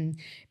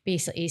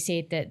basically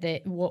said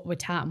that what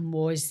would happen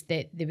was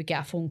that they would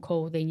get a phone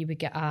call, then you would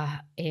get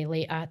a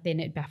letter, then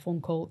it'd be a phone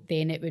call,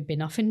 then it would be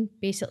nothing,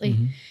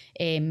 basically.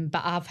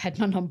 But I've had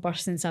my number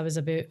since I was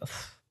about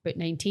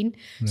 19,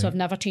 so I've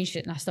never changed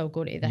it, and I still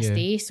got it to this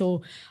day.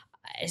 So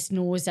it's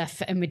no as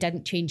if, and we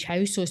didn't change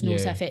house, so it's no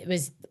as if it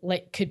was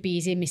like, could be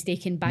easy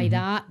mistaken by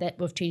that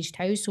we've changed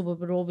house. So we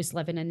were always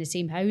living in the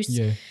same house.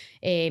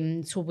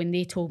 So when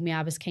they told me,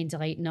 I was kind of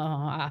like, no,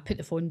 I put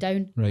the phone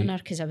down on her,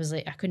 because I was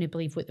like, I couldn't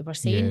believe what they were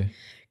saying.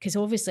 Because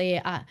obviously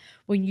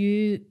when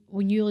you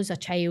lose a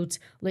child,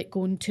 like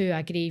going to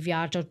a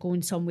graveyard or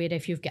going somewhere,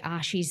 if you've got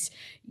ashes,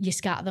 you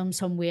scatter them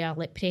somewhere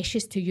like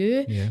precious to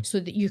you so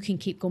that you can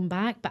keep going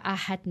back. But I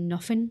had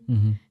nothing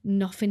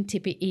to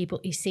be able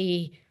to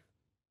say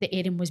that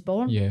Erin was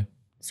born.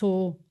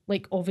 So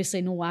like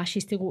obviously no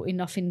ashes to go to,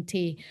 nothing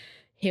to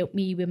help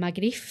me with my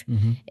grief.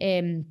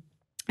 And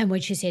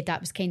when she said that,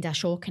 was kind of a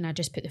shock, and I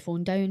just put the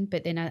phone down.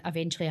 But then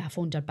eventually I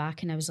phoned her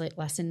back, and I was like,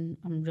 listen,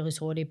 I'm really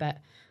sorry, but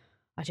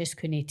I just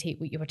couldn't take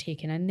what you were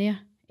taking in there.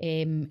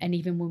 And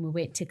even when we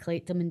went to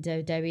collect them in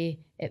Daldowie,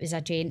 it was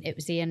a gent, it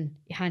was there, and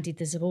he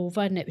handed us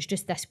over, and it was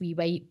just this wee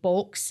white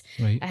box.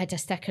 I had a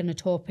sticker on the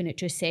top, and it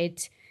just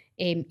said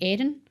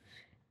Erin.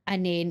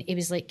 And then he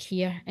was like,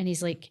 here, and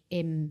he's like,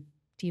 do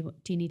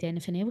you need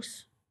anything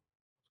else?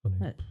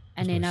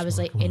 And then I was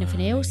like,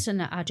 anything else?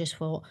 And I just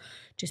thought,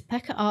 just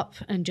pick it up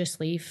and just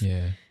leave.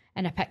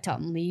 And I picked it up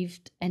and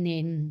left. And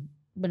then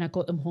when I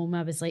got them home,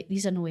 I was like,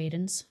 these are no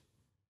Erin's.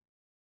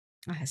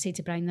 I said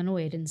to Brian, they're no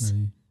Erin's.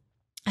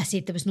 I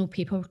said there was no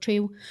paper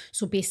trail.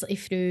 So basically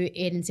through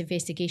Erin's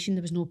investigation,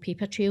 there was no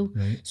paper trail.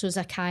 So there's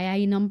a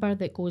KI number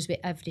that goes with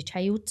every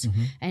child,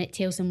 and it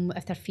tells them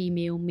if they're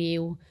female,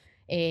 male,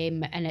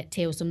 and it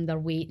tells them their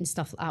weight and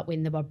stuff like that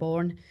when they were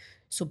born.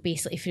 So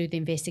basically through the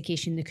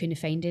investigation, they couldn't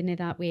find any of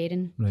that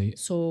wearing. Right.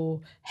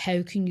 So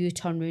how can you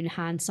turn around and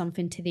hand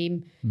something to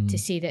them to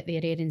say that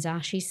they're Erin's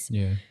ashes?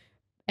 Yeah.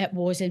 It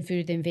was, and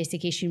through the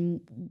investigation,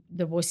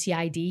 there was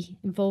CID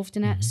involved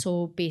in it.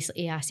 So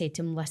basically I said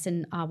to him,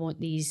 listen, I want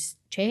these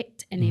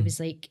checked. And he was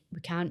like, we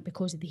can't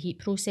because of the heat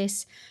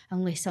process,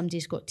 unless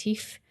somebody's got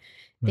teeth.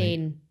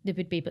 Then they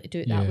would be able to do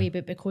it that way.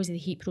 But because of the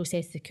heat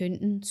process, they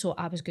couldn't. So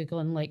I was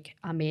Googling like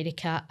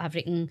America,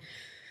 everything.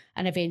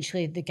 And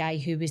eventually the guy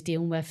who was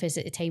dealing with us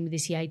at the time with the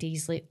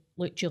CID's like,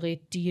 look,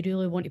 Julie, do you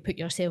really want to put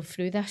yourself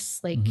through this?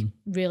 Like,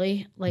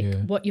 really?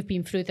 Like, what you've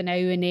been through the now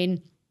and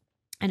then?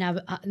 And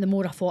I, the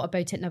more I thought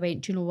about it, and I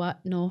went, do you know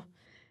what? No.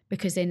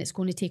 Because then it's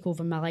going to take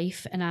over my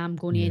life and I'm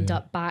going to end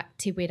up back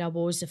to where I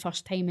was the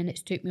first time, and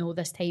it's took me all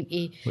this time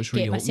to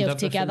get myself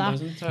together.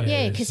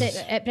 Yeah, because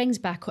it brings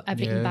back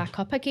everything back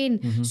up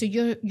again. So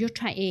you're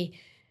trying to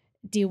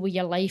deal with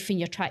your life and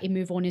you're trying to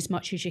move on as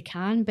much as you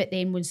can, but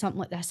then when something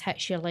like this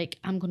hits, you're like,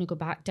 I'm going to go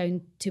back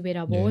down to where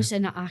I was,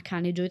 and I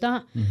can't do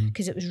that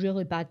because it was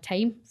really bad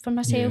time for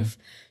myself.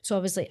 So I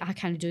was like, I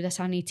can't do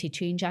this, I need to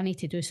change, I need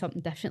to do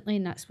something differently.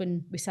 And that's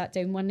when we sat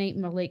down one night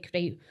and we're like,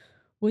 right,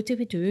 what do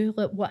we do?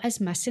 Like, what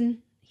is missing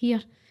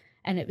here?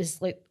 And it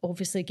was like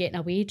obviously getting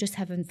away, just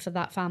having for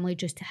that family,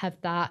 just to have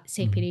that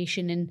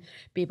separation and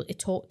be able to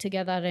talk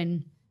together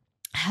and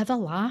have a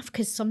laugh,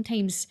 because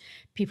sometimes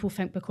people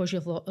think because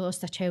you've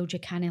lost a child you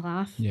can't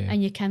laugh,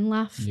 and you can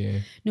laugh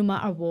no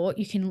matter what,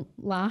 you can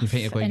laugh. You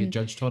think you're going to get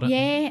judged for it?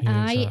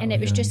 Exactly. And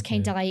it was just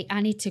kind of like,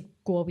 I need to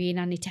go away and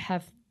I need to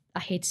have a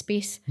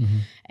headspace,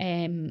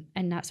 and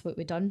that's what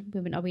we done.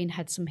 We went away and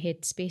had some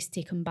headspace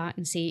to come back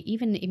and say,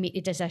 even to make the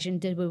decision,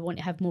 do we want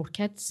to have more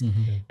kids?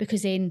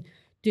 Because then,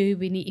 do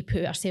we need to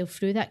put ourselves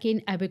through that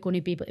again? Are we going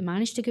to be able to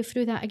manage to go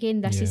through that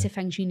again? This is the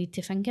things you need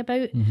to think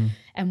about,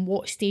 and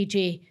what stage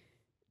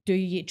do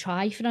you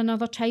try for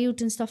another child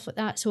and stuff like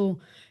that.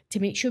 So to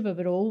make sure we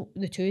were all,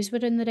 the twos were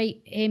in the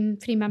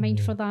right frame of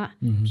mind for that.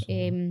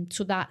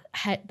 So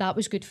that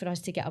was good for us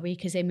to get away,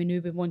 because then we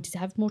knew we wanted to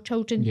have more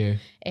children.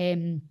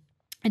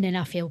 And then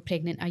I fell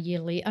pregnant a year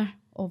later,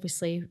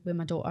 obviously, with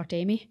my daughter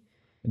Demi.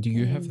 And do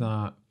you have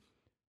that,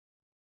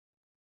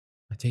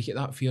 I take it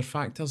that fear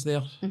factor's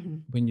there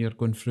when you're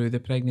going through the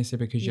pregnancy,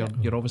 because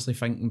you're obviously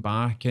thinking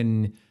back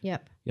and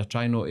you're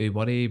trying not to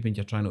worry, when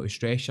you're trying not to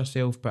stress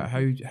yourself, but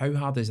how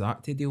hard is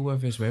that to deal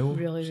with as well?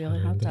 Really,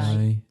 really hard.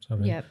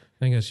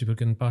 Thing is, you were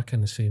going back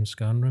in the same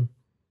scan room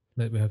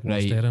that we had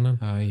lost Erin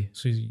in.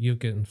 So you're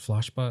getting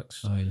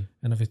flashbacks.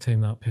 And every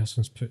time that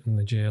person's putting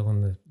the gel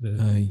and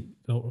the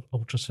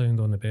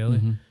ultrasound on the belly,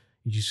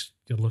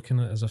 you're looking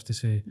at it as if to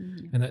say,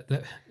 and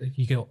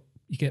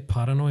you get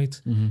paranoid,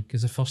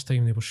 because the first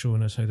time they were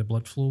showing us how the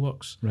blood flow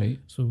works.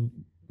 So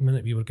the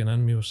minute we were going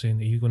in, we were saying,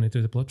 are you going to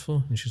do the blood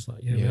flow? And she's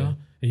like, we are.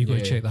 Are you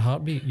going to check the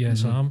heartbeat?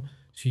 Yes, I am.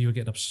 So you were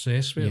getting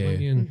obsessed with it,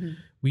 weren't you? And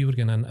we were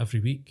going in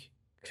every week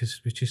because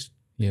we just...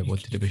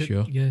 wanted to be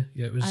sure.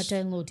 It was. I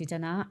downloaded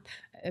an app.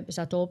 It was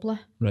a Doppler.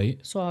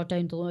 So I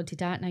downloaded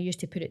that and I used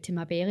to put it to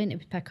my belly and it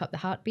would pick up the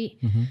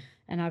heartbeat.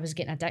 And I was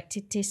getting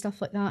addicted to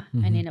stuff like that.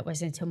 And then it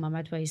wasn't until my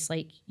midwife's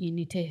like, you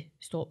need to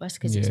stop this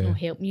because it's not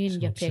helping you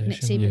in your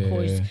pregnancy,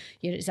 because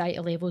your anxiety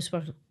levels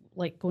were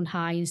like going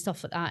high and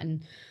stuff like that.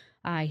 And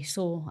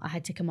so I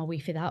had to come away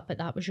for that, but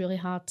that was really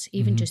hard.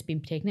 Even just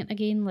being pregnant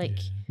again, like,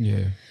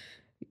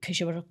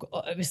 because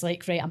it was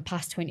like, right, I'm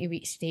past 20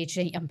 week stage,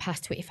 right, I'm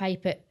past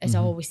 25, but as I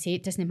always say,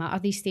 it doesn't matter,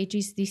 these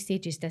stages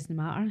doesn't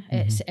matter.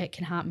 It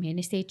can happen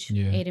any stage.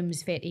 Erin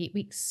was 38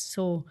 weeks,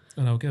 so...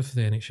 And I'll give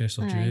the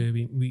NHS a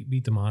due, we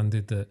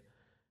demanded that,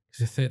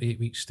 because the 38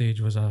 week stage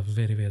was a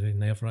very, very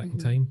nerve-wracking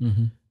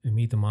time, and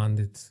we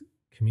demanded,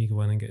 can we go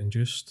in and get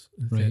induced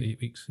in 38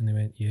 weeks? And they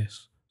went,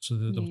 yes. So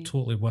they were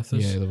totally with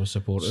us. They were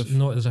supportive. So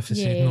not as if they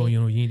said, no,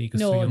 you need to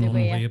go through your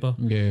normal labour.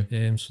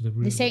 So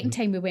the second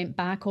time we went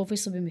back,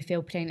 obviously when we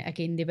fell pregnant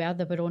again, they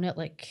were on it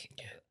like...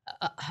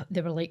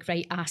 they were like,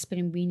 right,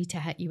 aspirin, we need to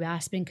hit you with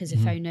aspirin, because they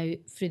found out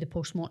through the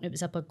postmortem it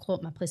was a blood clot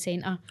in my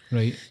placenta.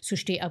 So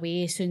straight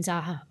away, as soon as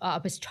I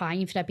was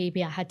trying for a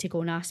baby, I had to go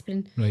on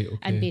aspirin.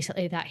 And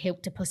basically that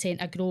helped the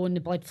placenta grow and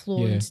the blood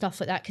flow and stuff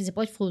like that, because the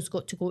blood flow's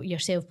got to go to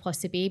yourself plus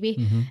the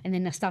baby. And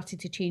then I started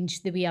to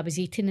change the way I was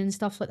eating and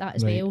stuff like that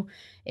as well.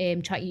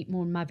 Try to eat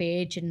more of my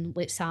veg and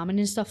like salmon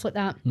and stuff like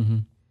that.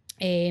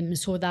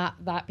 So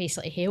that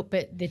basically helped,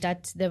 but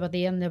they were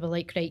there and they were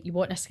like, right, you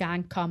want a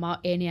scan, come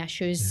up, any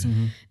issues,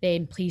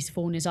 then please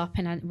phone us up.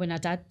 And when I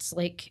did,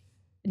 like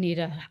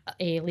near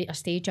a later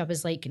stage, I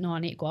was like, no, I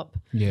need to go up.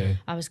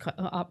 I was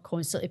up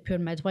constantly, poor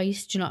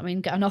midwives, do you know what I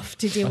mean, get enough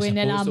to do, and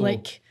then I'm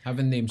like,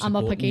 having them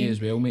supporting you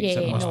as well makes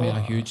it must make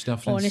a huge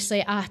difference.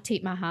 Honestly, I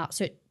take my hats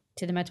out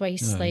to the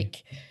midwives.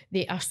 Like,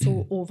 they are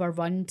so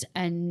overrun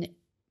and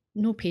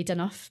no paid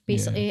enough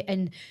basically,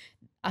 and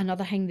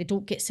another thing, they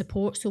don't get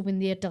support. So when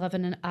they're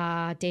delivering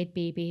a dead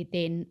baby,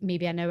 then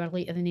maybe an hour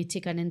later they need to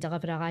go in and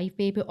deliver a live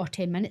baby, or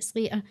 10 minutes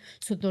later.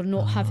 So they're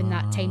not having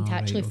that time to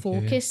actually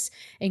focus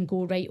and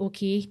go, right,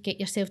 okay, get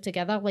yourself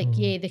together. Like,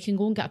 yeah, they can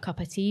go and get a cup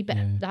of tea, but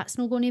that's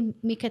not going to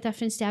make a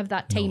difference to have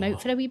that time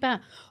out for a wee bit,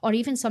 or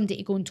even somebody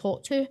to go and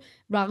talk to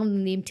rather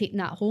than them taking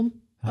that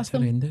home. That's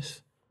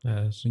horrendous.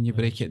 When you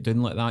break it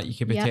down like that, you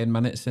could be 10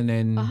 minutes and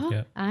then...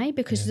 Aye,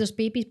 because there's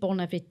babies born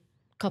every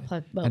couple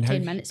of, well, and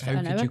 10 minutes for an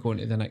hour. How could you go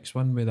into the next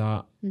one with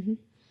that?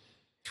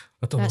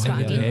 I don't That's know. what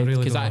I I mean.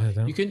 really don't know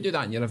how to. You couldn't do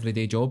that in your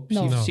everyday job.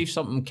 No. See if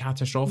something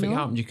catastrophic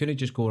happened, you couldn't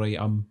just go, right,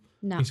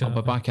 No. I'll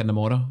be back in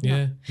tomorrow.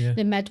 Yeah.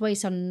 The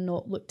midwives are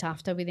not looked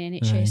after with the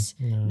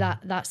NHS.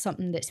 That's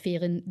something that's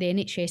failing. The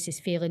NHS is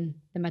failing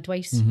the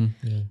midwives.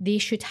 They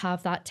should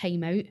have that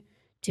time out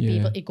to be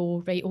able to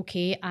go, right,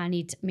 okay, I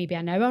need maybe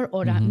an hour,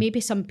 or maybe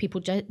some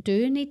people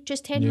do need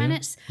just 10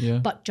 minutes,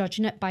 but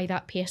judging it by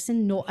that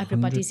person, not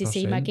everybody's the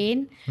same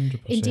again 100%.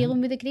 in dealing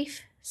with the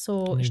grief.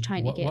 So it's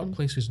trying to get them.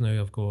 Workplaces now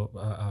have got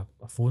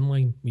a phone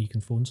line where you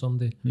can phone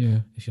somebody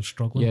if you're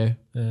struggling.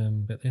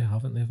 But they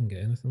haven't got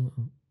anything like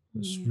that.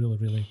 It's really,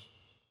 really...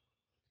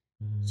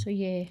 So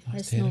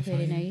it's terrifying. not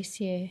very nice,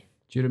 Do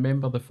you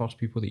remember the first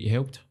people that you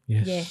helped?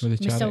 Yes. Yeah, With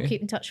the we still charity?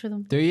 keep in touch with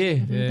them. Do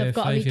you? Yeah, They've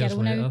got a wee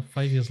girl now.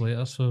 5 years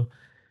later. So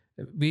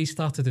we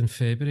started in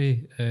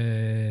February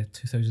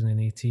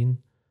 2018,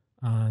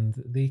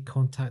 and they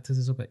contacted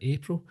us about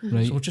April.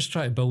 Right. So we're just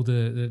trying to build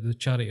the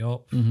charity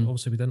up.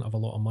 Obviously, we didn't have a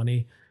lot of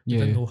money. We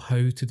didn't know how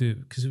to do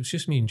it, because it was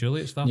just me and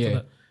Julie that started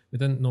it. We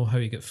didn't know how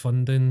to get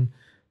funding.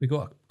 We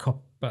got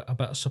a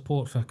bit of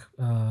support for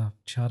a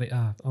charity,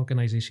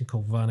 organisation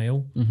called Van El,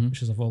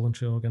 which is a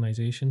voluntary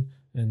organisation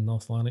in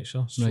North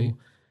Lanarkshire. So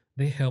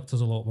they helped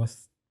us a lot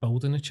with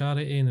building a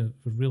charity, and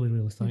we're really,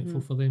 really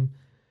thankful for them.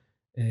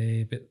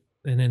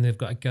 And then they've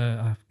got a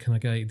kind of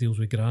guy who deals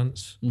with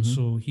grants.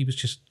 So he was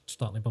just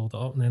starting to build it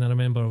up. And then I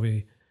remember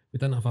we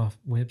didn't have a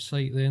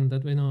website then,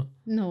 did we not?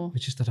 No. We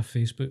just had a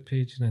Facebook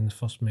page, and then the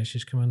first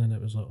message came in, and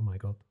it was like, oh my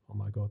God.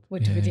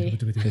 What do we do? What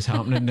do we do? It's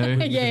happening now.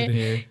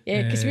 Yeah,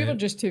 because we were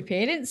just two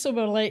parents, so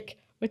we're like,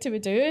 what are we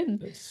doing?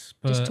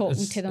 Just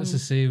talking to them. As I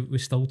say, we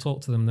still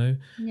talk to them now.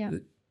 Yeah.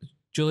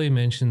 Julie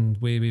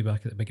mentioned way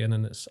back at the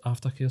beginning, it's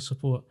aftercare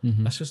support.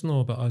 That's just not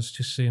about us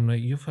just saying, right,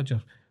 you've had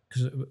your...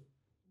 Because we'll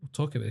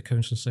talk about the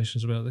counselling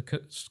sessions as well. The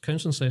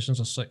counselling sessions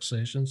are 6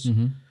 sessions,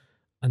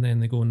 and then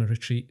they go on a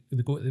retreat.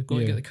 They've got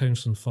to get the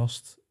counselling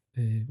first.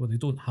 Well, they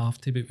don't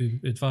have to, but we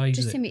advise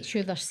just that, to make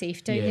sure they're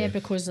safe down there,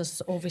 because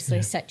there's obviously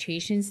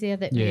situations there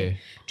that we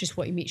just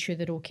want to make sure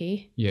they're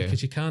okay.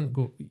 because you can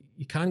go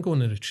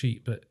on a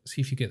retreat, but see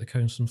if you get the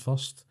counselling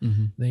first,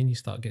 then you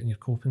start getting your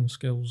coping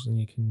skills, and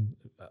you can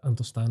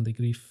understand the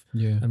grief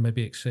and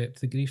maybe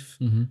accept the grief,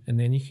 and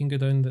then you can go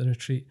down the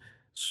retreat.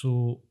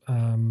 So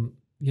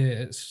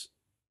it's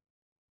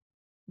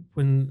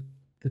when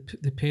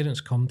the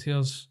parents come to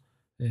us.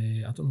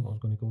 I don't know what I was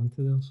going to go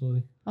into there,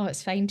 sorry. Oh,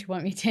 it's fine. Do you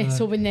want me to?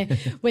 So when the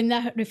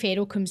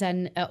referral comes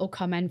in, it'll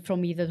come in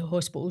from either the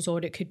hospitals, or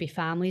it could be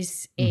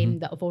families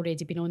that have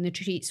already been on the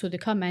retreat. So they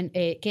come in,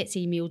 it gets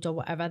emailed or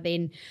whatever,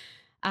 then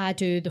I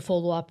do the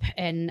follow-up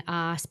and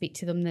I speak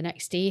to them the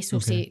next day. So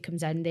say it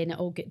comes in, then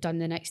it'll get done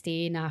the next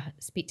day, and I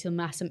speak to them,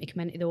 ask them to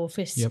come into the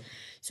office.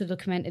 So they'll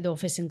come into the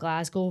office in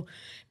Glasgow,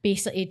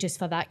 basically just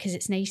for that, because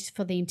it's nice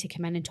for them to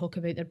come in and talk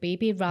about their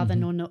baby rather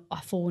than on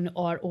a phone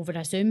or over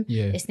a Zoom.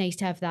 It's nice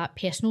to have that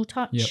personal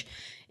touch.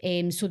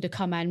 So they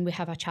come in, we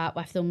have a chat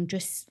with them,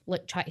 just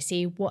like try to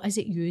say, what is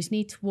it you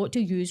need? What do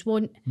you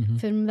want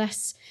from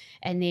this?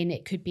 And then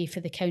it could be for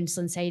the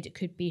counselling side, it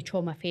could be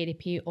trauma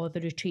therapy or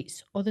the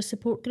retreats or the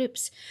support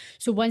groups.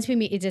 So once we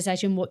make a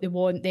decision what they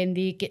want, then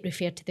they get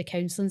referred to the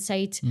counselling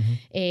side,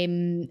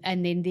 and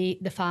then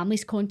the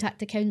families contact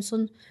the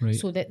counselling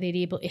so that they're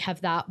able to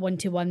have that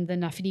one-to-one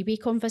than a freeway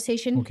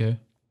conversation.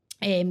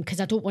 Because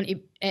I don't want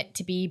it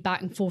to be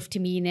back and forth to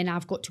me, and then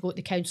I've got to go to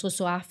the counsellor.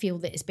 So I feel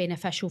that it's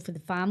beneficial for the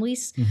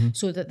families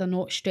so that they're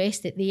not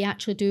stressed, that they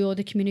actually do all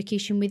the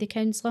communication with the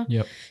counsellor.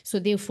 So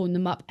they'll phone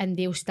them up and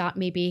they'll start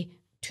maybe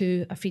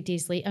 2 or 3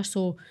 days later.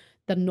 So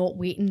they're not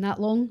waiting that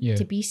long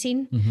to be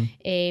seen.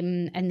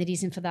 And the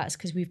reason for that is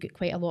because we've got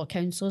quite a lot of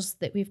counsellors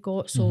that we've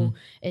got. So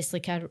it's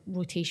like a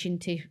rotation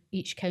to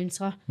each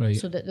counsellor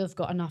so that they've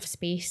got enough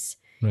space.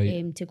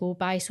 To go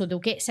by. So they'll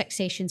get 6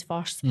 sessions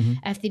first.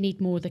 If they need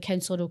more, the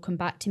counsellor will come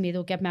back to me.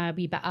 They'll give me a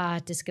wee bit of a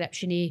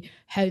description of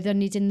how they're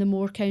needing the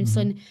more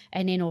counselling.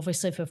 And then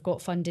obviously if we've got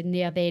funding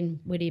there, then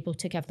we're able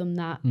to give them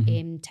that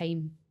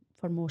time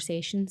for more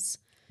sessions.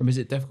 And was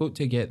it difficult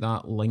to get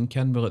that link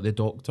in with like the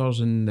doctors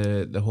and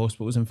the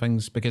hospitals and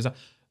things? Because I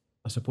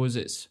suppose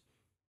it's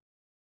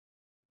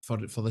for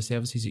the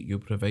services that you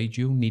provide,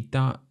 you'll need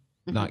that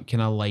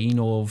kind of line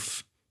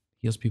of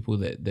here's people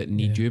that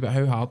need you. But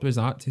how hard was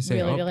that to set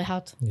up? Really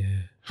hard.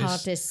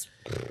 Hard is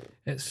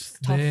it's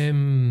tough.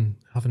 Them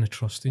having a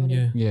trust in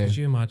you. Yeah. Could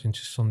you imagine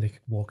just somebody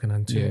walking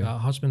into a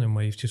husband and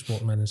wife just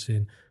walking in and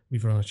saying,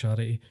 we've run a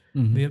charity,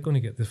 they're going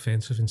to get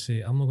defensive and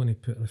say, I'm not going to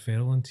put a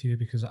referral into you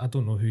because I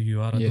don't know who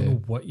you are, I don't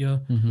know what you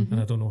are, and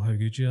I don't know how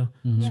good you are.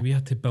 So we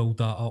had to build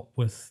that up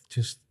with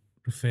just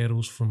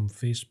referrals from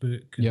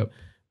Facebook.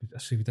 I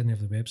say we didn't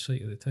have the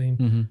website at the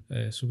time,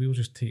 so we were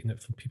just taking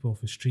it from people off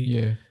the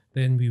street.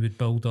 Then we would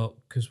build up,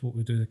 because what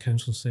we do, the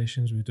counselling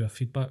sessions, we would do a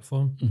feedback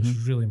form, which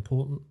is really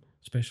important,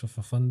 especially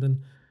for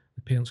funding.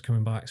 The parents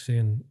coming back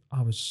saying,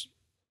 I was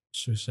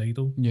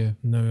suicidal,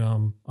 now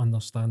I'm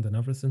understanding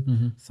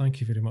everything,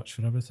 thank you very much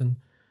for everything.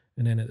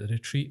 And then at the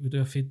retreat we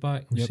do a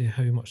feedback and we say,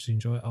 how much do you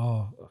enjoy it?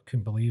 Oh, I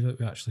couldn't believe it,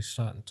 we actually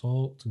sat and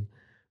talked, and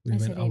we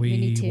went a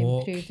wee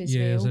walk. Is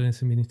there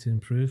anything we need to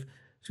improve?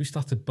 So we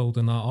started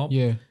building that up,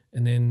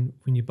 and then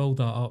when you build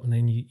that up and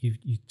then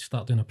you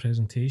start doing a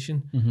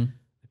presentation,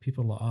 the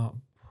people are like,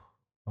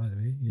 by the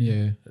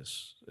way,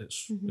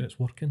 it's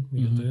working,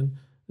 what you're doing.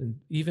 And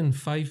even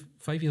five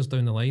years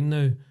down the line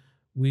now,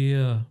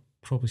 we're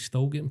probably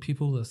still getting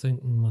people that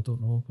think, I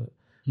don't know, but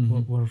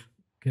we're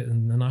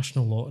getting, the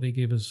National Lottery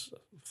gave us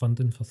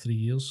funding for 3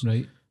 years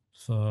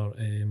for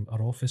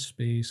our office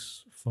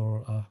space,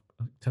 for a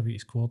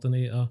activities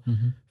coordinator,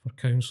 for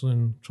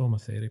counselling, trauma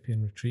therapy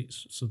and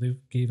retreats. So they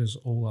gave us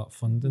all that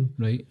funding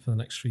for the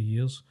next 3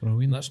 years.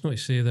 And that's not to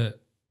say that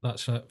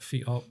that's it,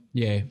 feet up.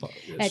 But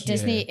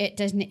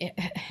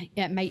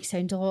it might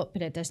sound a lot,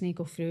 but it doesn't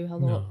go through a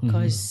lot,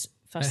 because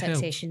for 6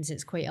 sessions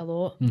it's quite a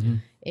lot,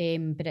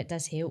 but it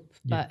does help.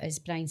 But as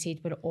Brian said,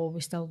 we're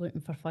always still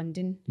looking for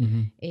funding.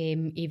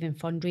 Even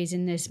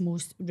fundraising is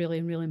really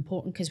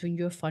important, because when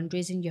you're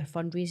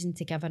fundraising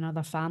to give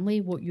another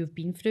family what you've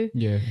been through.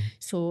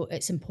 So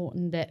it's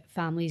important that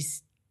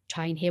families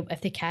try and help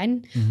if they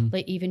can.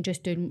 Like even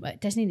just doing, it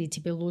doesn't need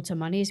to be loads of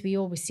money, as we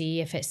always say.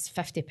 If it's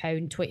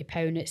 £50,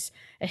 £20,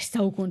 it's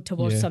still going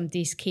towards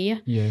somebody's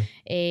care.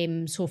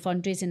 So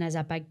fundraising is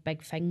a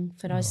big thing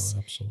for us,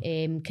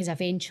 because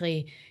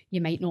eventually you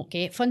might not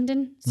get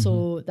funding,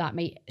 so that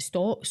might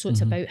stop. So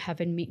it's about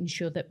making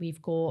sure that we've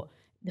got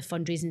the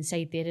fundraising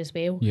side there as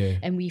well.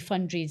 And we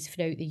fundraise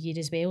throughout the year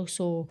as well.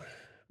 So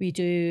we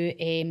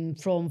do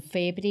from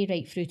February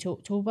right through to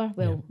October.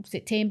 Well,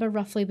 September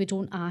roughly. We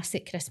don't ask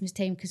at Christmas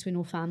time because we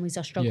know families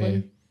are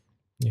struggling.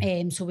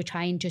 So we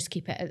try and just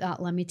keep it at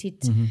that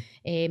limited.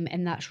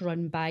 And that's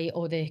run by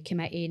all the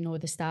committee and all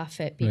the staff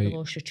at Baby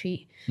Loss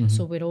Retreat.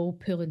 So we're all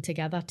pulling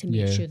together to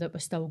make sure that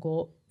we've still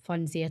got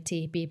funds there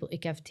to be able to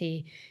give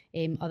to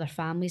other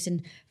families,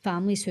 and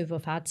families who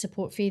we've had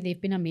support for,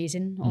 they've been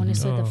amazing.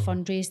 Honestly, they've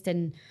fundraised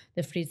and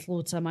they've raised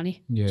loads of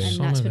money, and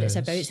that's what it's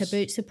about. It's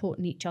about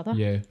supporting each other.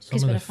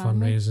 Some of the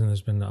fundraising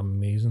has been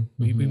amazing.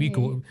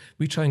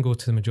 We try and go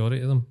to the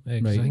majority of them,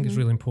 because I think it's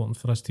really important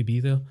for us to be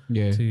there,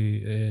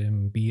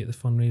 to be at the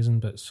fundraising.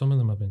 But some of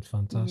them have been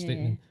fantastic.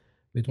 I mean,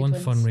 we had one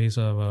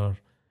fundraiser where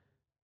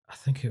I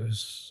think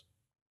there's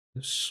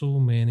so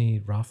many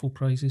raffle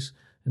prizes,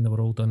 and they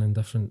were all done in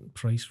different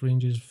price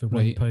ranges, for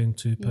 £1,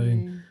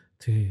 £2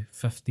 to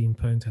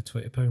 £15 to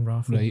a £20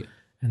 raffle.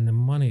 And the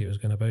money it was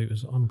going about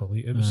was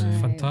unbelievable. It was a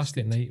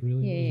fantastic night,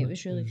 really. It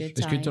was really good.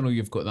 It's good to know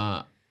you've got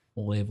that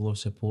level of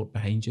support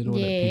behind you, though,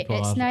 that people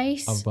it's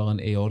nice. are willing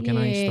to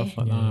organise stuff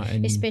like that.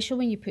 And especially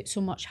when you put so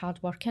much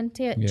hard work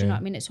into it. Do you know what I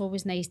mean? It's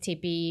always nice to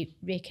be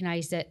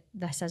recognised that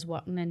this is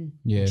working, and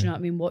do you know what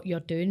I mean? What you're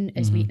doing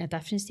is making a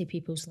difference to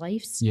people's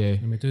lives.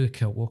 And we do the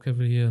kilt walk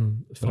every year,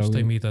 and the first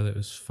time we did it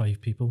was 5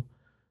 people.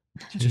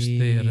 Just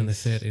there on the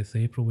 30th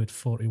of April, we had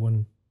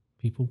 41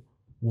 people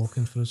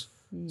walking for us.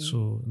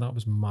 So that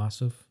was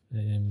massive.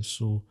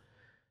 So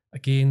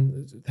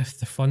again,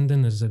 the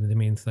funding is the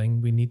main thing.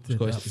 We need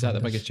to. Is that the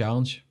biggest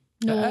challenge?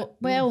 No,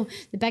 well,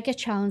 the bigger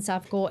challenge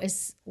I've got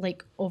is,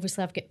 like,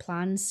 obviously I've got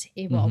plans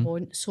of what I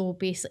want. So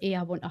basically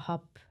I want a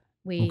hub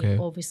with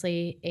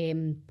obviously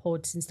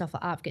pods and stuff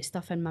like that. I've got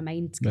stuff in my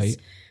mind, because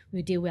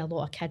we deal with a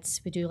lot of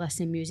kids. We do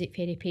listening music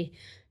therapy.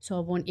 So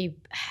I want to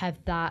have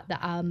that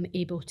I'm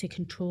able to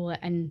control it,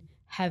 and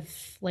have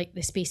like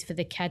the space for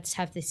the kids,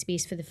 have the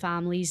space for the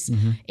families,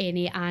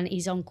 any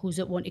aunties, uncles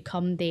that want to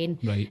come, then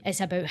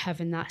it's about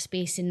having that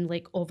space, and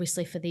like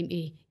obviously for them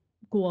to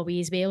go away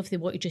as well. If they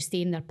want to just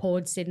stay in their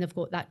pods, then they've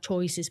got that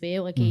choice as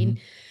well again.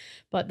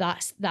 But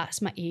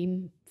that's my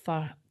aim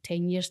for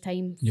 10 years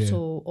time.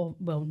 So,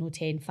 well, no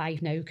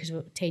 5 now, because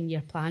we're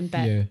 10-year plan,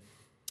 but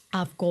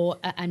I've got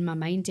it in my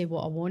mind of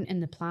what I want in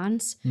the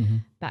plans.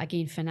 But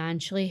again,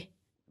 financially,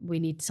 we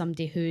need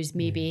somebody who's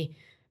maybe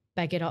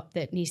bigger up,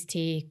 that needs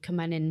to come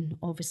in and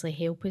obviously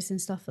help us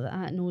and stuff like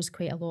that, knows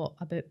quite a lot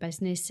about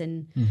business,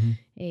 and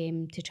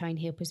to try and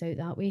help us out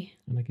that way.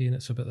 And again,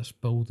 it's about this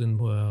building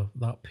where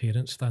that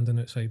parent standing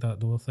outside that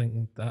door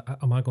thinking,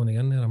 am I going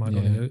in there, am I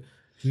going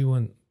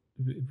out?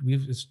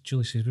 We've, as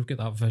Julie says, we've got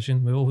that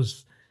vision. We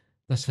always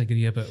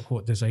disagree about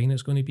what design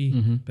it's going to be,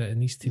 but it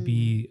needs to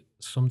be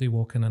somebody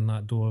walking in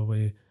that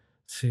doorway,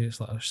 say it's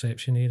like a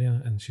reception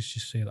area, and she's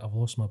just saying, I've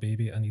lost my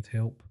baby, I need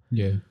help.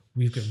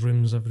 We've got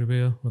rooms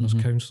everywhere where there's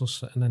counsellors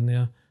sitting in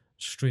there,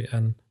 straight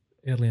in,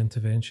 early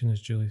intervention,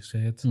 as Julie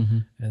said.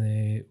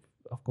 And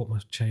I've got my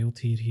child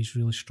here, he's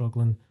really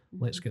struggling.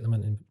 Let's get them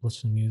into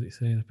listening music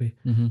therapy.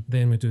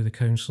 Then we do the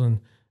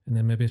counselling, and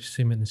then maybe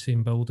same in the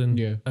same building.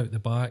 Yeah. Out the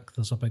back,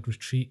 there's a big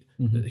retreat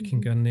that they can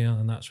go in there,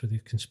 and that's where they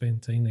can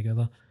spend time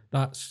together.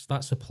 That's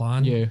the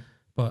plan. Yeah.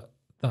 But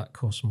that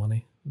costs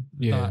money.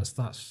 Yeah.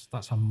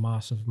 That's a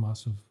massive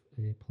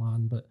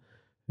plan. But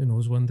who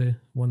knows? One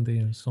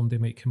day somebody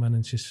might come in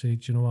and just say,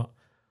 do you know what?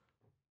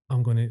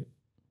 I'm going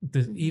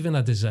to even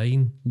a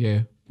design.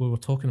 Yeah. We were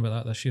talking about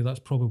that this year. That's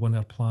probably one of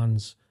our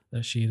plans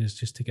this year, is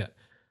just to get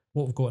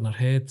what we've got in our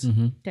head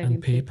Down and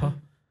in paper.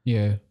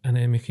 Yeah. And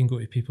then we can go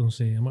to people and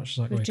say, how much is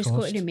that going We've to just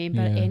cost? got to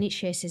remember Yeah.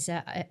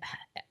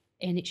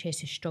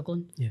 NHS is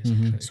struggling. Yes,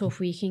 So if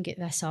we can get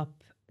this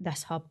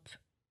hub,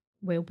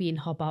 wellbeing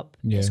hub up,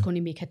 Yeah. it's going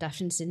to make a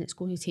difference, and it's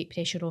going to take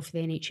pressure off the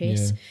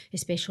NHS, Yeah.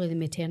 especially the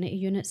maternity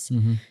units.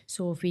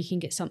 So if we can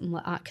get something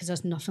like that, because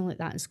there's nothing like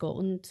that in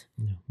Scotland.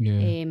 Yeah.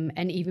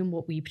 And even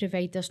what we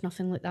provide, there's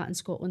nothing like that in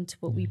Scotland,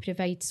 what we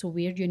provide. So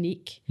we're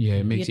unique. Yeah,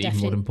 it makes We're it even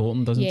more different.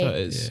 important, doesn't Yeah.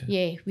 it? It's,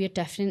 Yeah, we're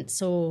different.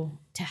 So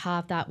to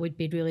have that would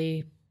be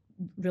really,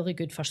 really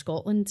good for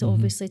Scotland,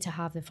 obviously, to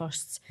have the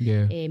first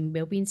yeah.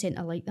 wellbeing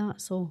centre like that.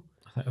 So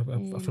I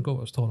forgot what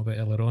I was talking about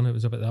earlier on. It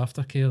was about the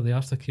aftercare. The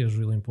aftercare is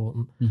really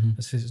important.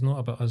 It's not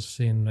about us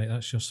saying, right,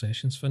 that's your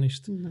session's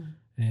finished. no.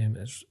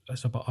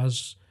 It's about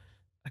us,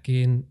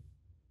 again,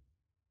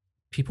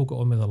 people got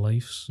on with their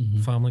lives,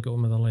 family got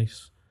on with their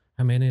lives.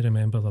 How many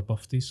remember their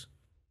birthdays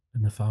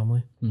in the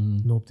family?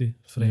 Nobody,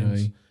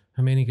 friends. Aye.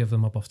 How many give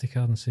them a birthday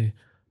card and say,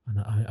 and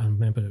I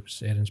remember it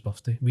was Erin's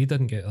birthday. We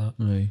didn't get that.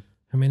 Aye.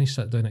 How many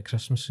sit down at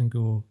Christmas and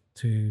go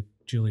to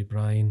Julie,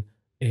 Bryan,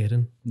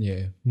 Erin?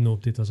 Yeah.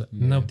 Nobody does it.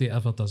 Yeah. Nobody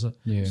ever does it.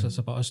 Yeah. So it's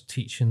about us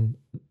teaching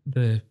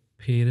the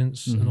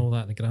parents and all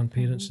that, the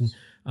grandparents and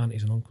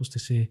aunties and uncles, to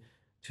say,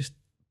 just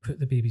put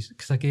the babies,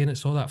 because again,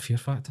 it's all that fear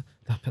factor.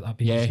 Did I put that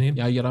baby's Yeah. name?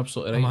 Yeah, you're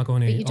absolutely Am I right.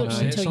 going But you to don't know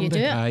upset until you somebody?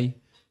 do it. Aye.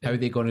 How are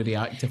they going to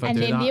react if I And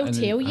do then that? they'll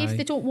tell you if aye.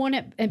 they don't want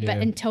it, but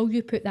Yeah. until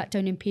you put that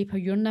down in paper,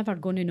 you're never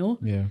going to know.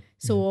 Yeah.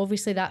 So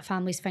obviously that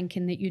family's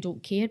thinking that you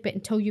don't care, but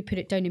until you put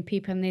it down in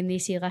paper and then they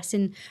say,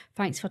 listen,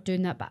 thanks for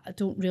doing that, but I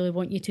don't really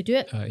want you to do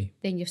it, Aye.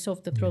 then you've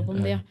solved the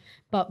problem there.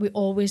 But we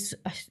always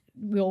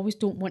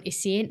don't want to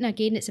say it. And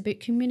again, it's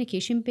about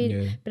communication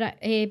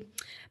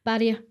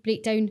barrier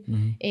breakdown.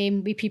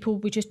 With people,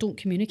 we just don't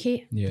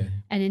communicate. Yeah.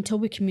 And until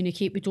we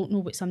communicate, we don't know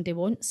what somebody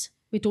wants.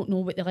 We don't know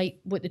what they like,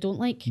 what they don't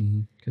like.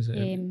 Because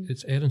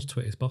it's Erin's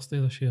 20th birthday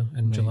this year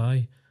in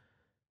July.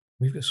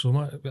 We've got so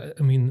much.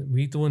 I mean,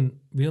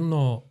 we're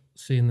not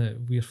saying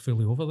that we're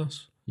fully over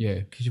this, Yeah.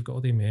 because you've got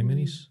all the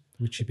memories.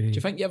 Would you be? Do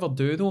you think you ever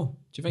do though?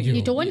 Do you think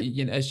You don't.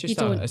 it's just You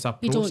don't. it's a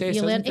You process. don't.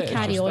 You learn isn't to it? It's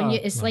carry just on.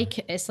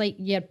 a- It's like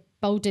you're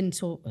building.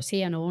 So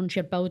say an orange,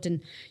 you're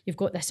building. You've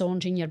got this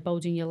orange and you're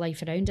building your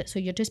life around it. So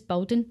you're just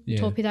building on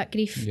top of that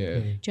grief. Yeah.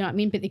 Do you know what I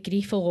mean? But the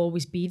grief will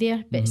always be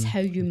there. But it's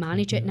how you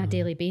manage it on a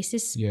daily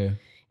basis. Yeah.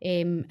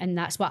 And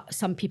that's what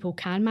some people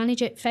can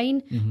manage it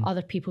fine.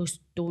 Other people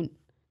don't.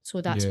 So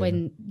that's Yeah.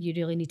 when you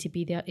really need to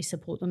be there to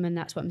support them. And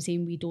that's what I'm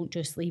saying. We don't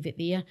just leave it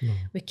there.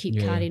 We keep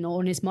Yeah. carrying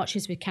on as much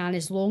as we can.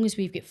 As long as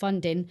we've got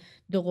funding,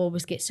 they'll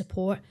always get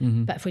support.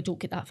 But if we don't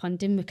get that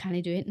funding, we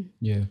can't do it.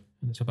 Yeah.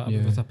 And it's about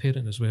Yeah. with a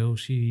parent as well.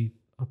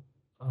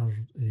 Our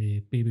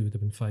baby would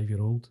have been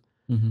 5-year-old,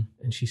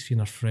 and she's seen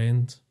her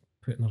friend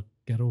putting her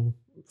girl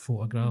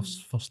photographs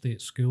first day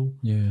at school.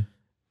 Yeah.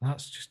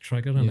 That's just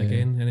triggering Yeah.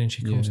 again. And then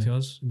she comes Yeah. to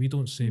us. We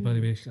don't say, by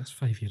the way, that's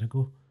 5 years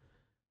ago.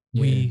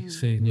 Yeah. We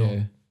say, no,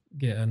 Yeah.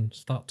 get in,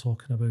 start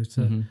talking about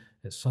it.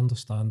 It's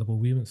understandable.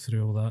 We went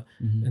through all that.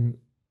 And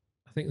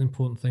I think the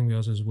important thing with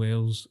us as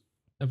well is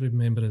every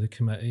member of the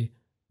committee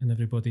and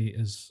everybody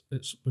it's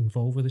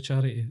involved with the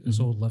charity. It's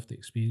all lived the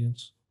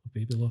experience of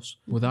baby loss.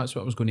 Well, that's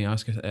what I was going to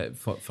ask.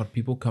 For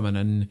people coming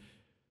in,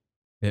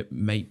 it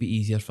might be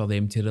easier for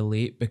them to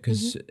relate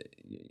because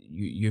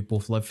you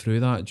both lived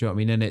through that. Do you know what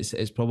I mean? And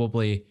it's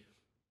probably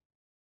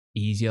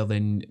easier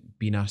than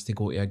being asked to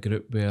go to a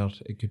group where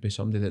it could be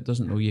somebody that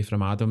doesn't know you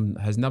from Adam,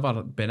 has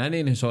never been in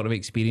any sort of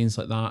experience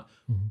like that,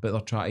 but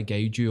they're trying to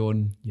guide you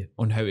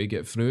on how to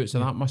get through it. So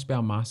that must be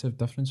a massive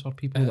difference for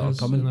people that are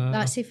coming.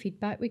 That's the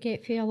feedback we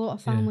get for a lot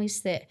of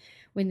families, that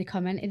when they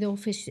come into the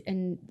office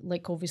and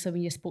like obviously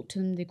when you spoke to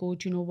them, they go,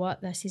 do you know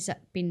what, this has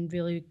been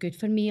really good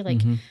for me.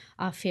 Like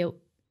I felt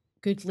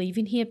good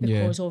leaving here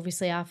because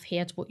obviously I've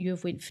heard what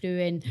you've went through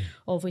and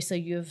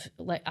obviously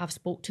I've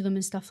spoke to them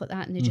and stuff like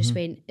that, and they just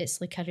went,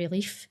 it's like a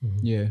relief.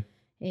 Yeah.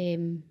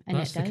 And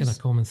that's it the does. kind of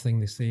common thing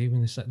they say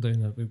when they sit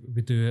down.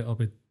 We do it, or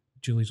with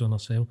Julie's on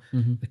herself.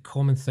 The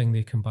common thing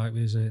they come back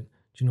with is that,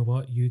 do you know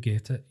what? You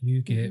get it.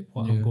 You get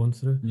what I'm going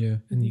through. Yeah.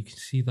 And you can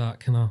see that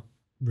kind of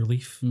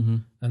relief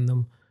in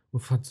them.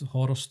 We've had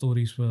horror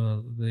stories where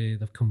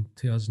they've come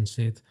to us and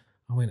said,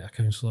 I went to a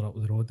counsellor up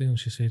the road there and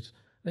she said,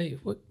 hey,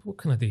 what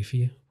can I do for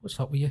you? What's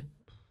up with you?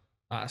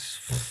 That's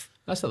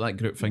like that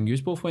group thing you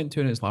both went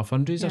to, and it's like a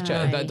fundraiser.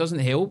 Aye. That doesn't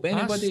help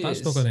anybody.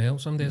 That's not going to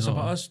help somebody. It's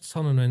about us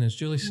turning around, as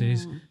Julie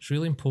says, it's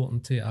really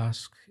important to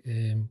ask,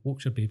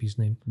 what's your baby's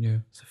name? Yeah.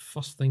 It's the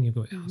first thing you've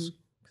got to ask,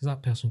 because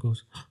that person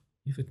goes, oh,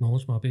 you've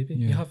acknowledged my baby.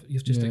 Yeah.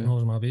 You've just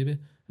acknowledged my baby,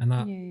 and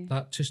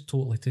that just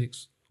totally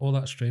takes all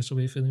that stress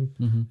away from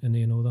them, and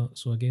they know that.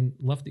 So again,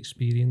 lived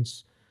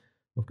experience.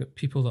 We've got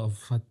people that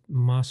have had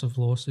massive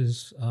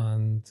losses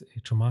and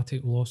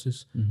traumatic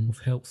losses. We've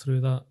helped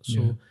through that.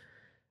 So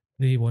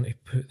they want to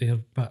put their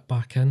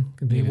back in.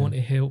 They want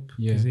to help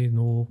because they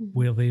know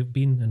where they've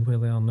been and where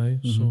they are now.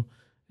 So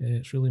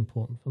it's really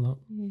important for that.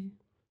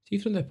 See,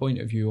 from the point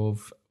of view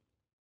of,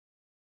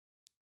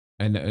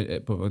 and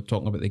but we're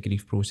talking about the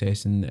grief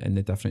process and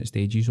the different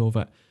stages of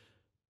it,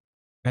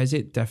 is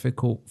it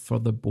difficult for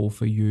the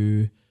both of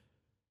you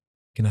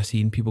kind of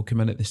seeing people come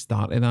in at the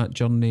start of that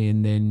journey,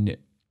 and then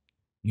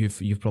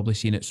you've probably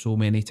seen it so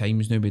many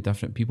times now with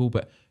different people,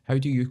 but how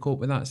do you cope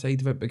with that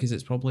side of it? Because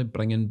it's probably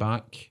bringing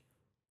back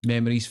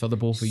memories for the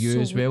both of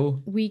you as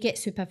well. We get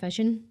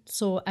supervision,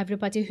 so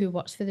everybody who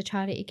works for the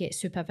charity gets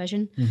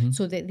supervision,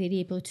 so that they're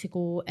able to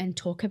go and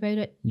talk about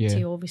it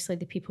to obviously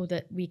the people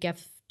that we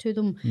give to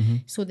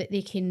them, so that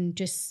they can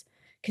just,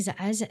 because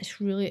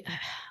it's really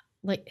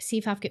like, see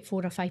if I've got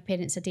 4 or 5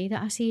 parents a day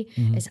that I see,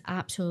 it's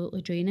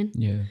absolutely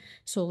draining.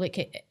 So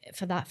like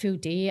for that full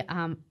day,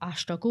 I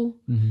struggle,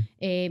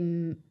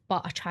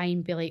 but I try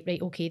and be like,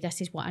 right, okay,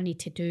 this is what I need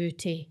to do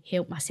to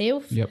help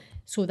myself,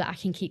 so that I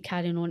can keep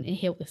carrying on and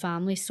help the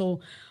family. So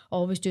I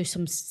always do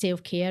some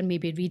self-care,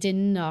 maybe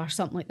reading or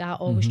something like that.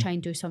 Always try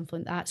and do something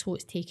like that, so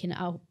it's taking it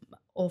out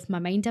off my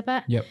mind a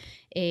bit.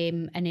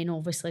 And then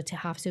obviously to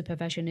have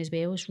supervision as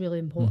well is really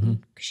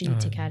important, because you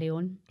need to carry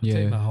on. I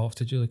take my hat off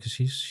to Julie, because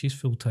she's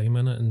full time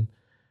in it, and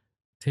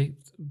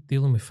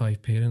dealing with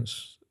 5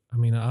 parents. I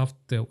mean, I've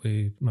dealt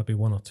with maybe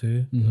 1 or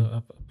 2.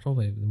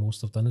 Probably the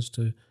most I've done is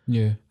 2.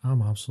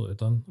 I'm absolutely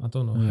done. I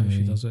don't know how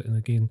she does it. And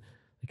again,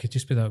 it could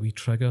just be that wee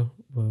trigger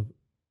where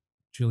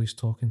Julie's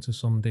talking to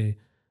somebody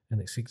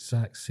and it's the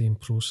exact same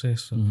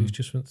process that we've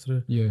just went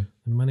through. The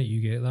minute you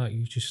get that,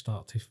 you just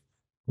start to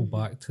go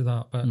back to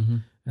that bit,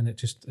 and it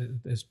just,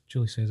 as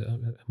Julie says, it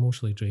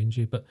emotionally drains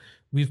you. But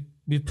we've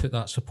put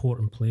that support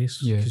in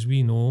place, because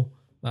we know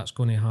that's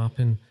going to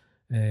happen,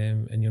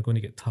 and you're going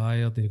to get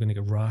tired, and you're going to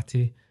get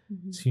ratty.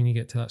 So when you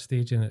get to that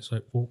stage, and it's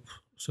like, whoa,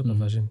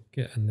 supervision,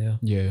 get in there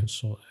and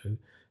sort it out.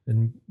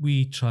 And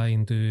we try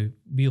and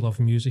we love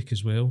music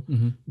as well.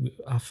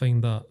 I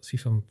find that, see,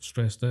 if I'm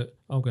stressed out,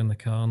 I'll go in the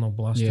car and I'll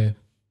blast the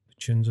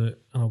tunes out,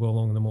 and I'll go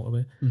along the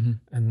motorway.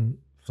 And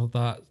for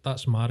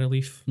that's my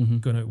relief.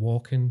 Going out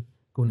walking,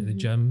 going to the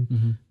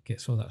gym,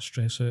 gets all that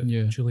stress out.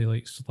 Julie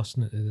likes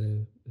listening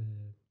to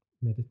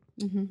the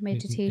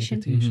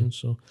meditation.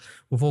 So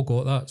we've all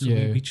got that. So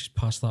we just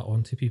pass that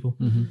on to people.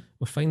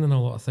 We're finding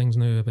a lot of things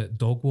now about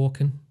dog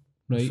walking.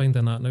 We're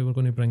finding that now. We're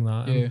going to bring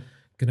that in.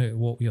 Going out to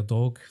walk with your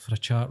dog for a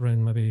chat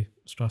around maybe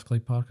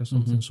Strathclyde Park or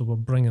something. So we're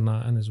bringing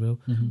that in as well.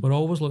 We're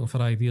always looking for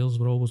ideas.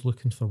 We're always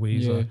looking for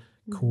ways of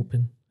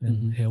coping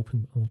and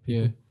helping other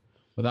people.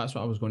 Well, that's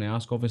what I was going to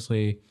ask.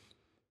 Obviously,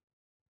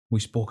 we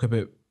spoke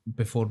about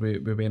before we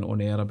went on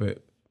air about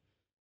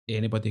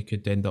anybody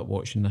could end up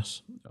watching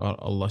this or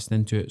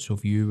listening to it. So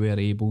if you were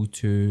able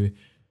to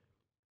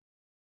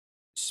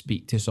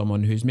speak to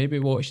someone who's maybe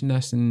watching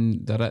this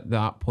and they're at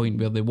that point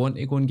where they want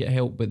to go and get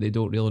help, but they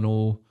don't really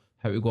know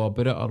how to go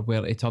about it or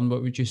where to turn,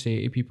 what would you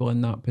say to people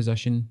in that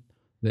position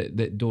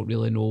that don't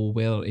really know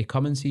where to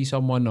come and see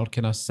someone, or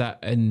kind of sit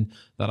and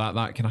they're at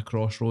that kind of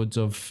crossroads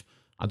of,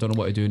 I don't know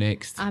what to do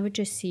next? I would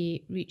just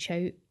say reach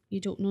out.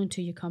 You don't know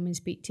until you come and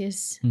speak to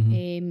us.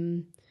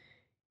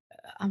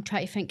 I'm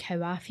trying to think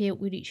how I felt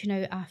with reaching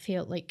out. I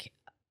felt like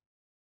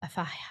if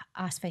I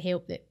asked for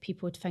help that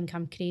people would think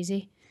I'm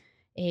crazy.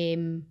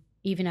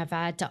 Even if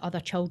I had other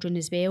children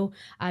as well,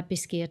 I'd be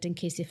scared in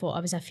case they thought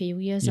I was a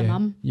failure as a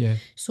mum.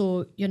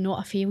 So you're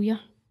not a failure.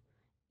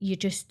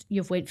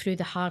 You've went through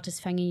the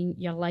hardest thing in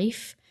your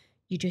life.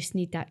 You just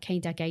need that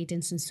kind of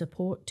guidance and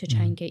support to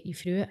try and get you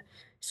through it.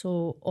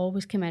 So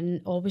always come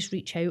in, always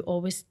reach out,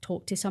 always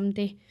talk to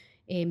somebody.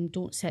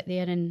 Don't sit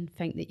there and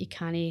think that you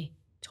can't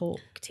talk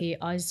to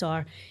us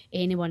or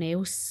anyone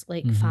else,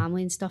 like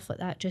family and stuff like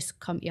that. Just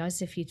come to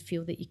us if you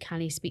feel that you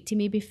can't speak to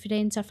maybe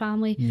friends or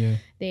family.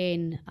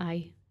 Then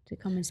to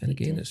come and speak. And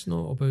again, it's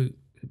not about,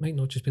 it might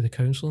not just be the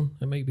counselling.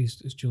 It might be,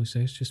 as Julie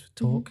says, just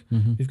talk.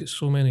 We've got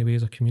so many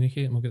ways of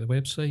communicating. We've got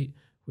the website,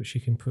 which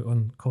you can put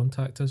on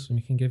contact us, and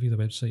we can give you the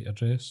website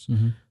address.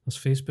 There's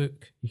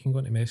Facebook. You can go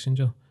into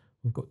Messenger.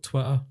 We've got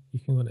Twitter. You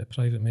can go into a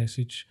private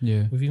message.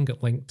 We've even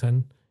got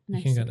LinkedIn.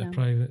 You can get into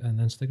private and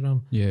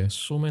Instagram.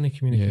 So many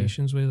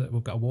communications with it.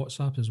 We've got a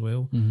WhatsApp as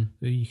well.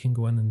 Where you can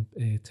go in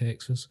and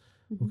text us.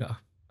 We've got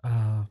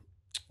a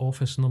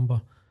office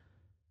number.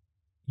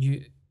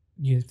 You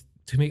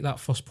to make that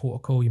first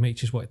protocol, you might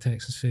just want to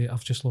text and say,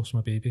 "I've just lost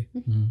my baby."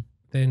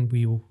 Then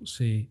we will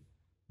say,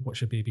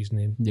 "What's your baby's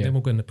name?" Then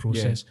we'll go in the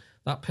process.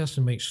 That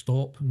person might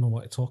stop and not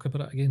want to talk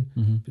about it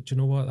again. But do you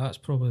know what? That's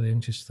probably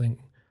them just think,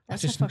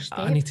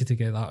 I needed to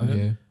get that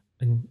out.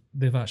 And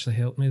they've actually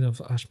helped me.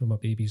 They've asked me my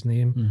baby's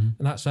name,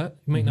 and that's it.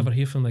 You might never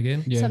hear from them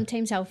again.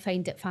 Sometimes I'll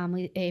find that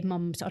family,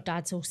 mums or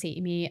dads will say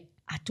to me,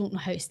 "I don't know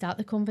how to start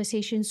the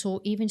conversation." So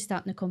even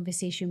starting the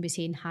conversation by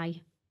saying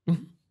hi,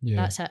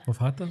 that's it. We've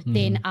had that.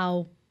 Then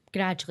I'll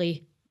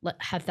gradually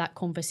have that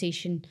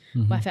conversation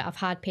with it. I've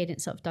had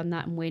parents that have done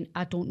that and went,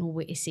 "I don't know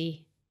what to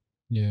say."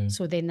 Yeah.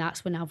 So then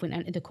that's when I went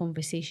into the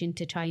conversation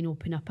to try and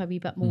open up a wee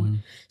bit more.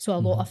 So a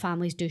lot of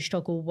families do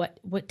struggle.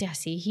 What do I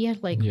say here?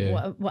 Like,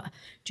 what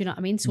do you know what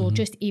I mean? So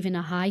just even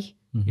a hi,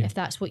 if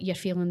that's what you're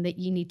feeling that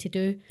you need to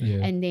do.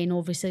 And then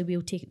obviously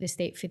we'll take the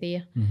step for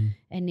there.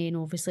 And then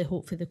obviously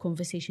hopefully the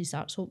conversation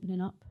starts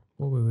opening up.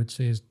 What we would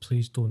say is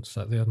please don't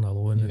sit there and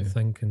alone and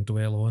think and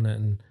dwell on it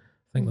and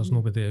think there's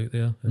nobody out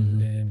there.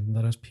 And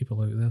there is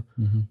people out there.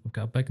 We've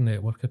got a big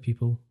network of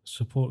people.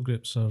 Support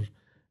groups are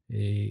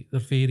they're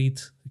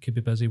varied. You could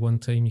be busy one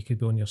time, you could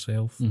be on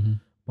yourself.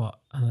 But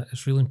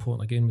it's really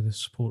important again with the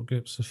support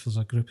groups, if there's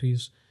a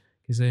groupies,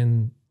 because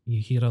then you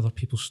hear other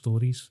people's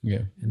stories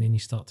and then you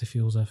start to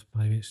feel as if,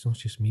 by the way, it's not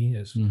just me,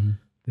 it's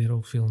they're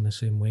all feeling the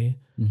same way.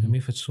 And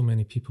we've had so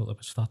many people that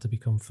would start to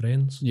become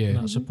friends in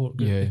that support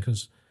group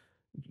because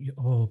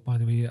by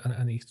the way,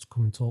 I need to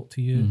come and talk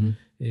to you.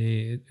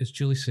 As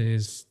Julie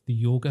says, the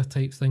yoga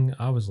type thing,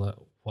 I was like,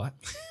 what?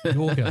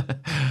 Yoga?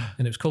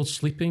 And it was called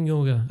sleeping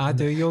yoga. I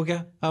do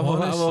yoga. I'm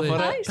all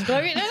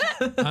for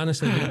it.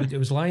 Honestly, it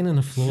was lying on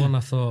the floor and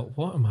I thought,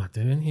 what am I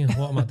doing here?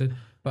 What am I doing?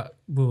 But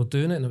we were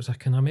doing it and it was a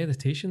kind of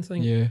meditation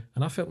thing.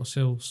 And I felt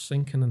myself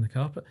sinking in the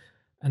carpet.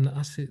 And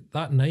I said,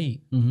 that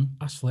night,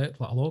 I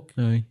slept like a log.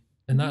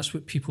 And that's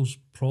what people's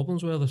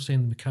problems were. They're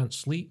saying we can't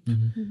sleep.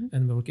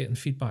 And we were getting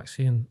feedback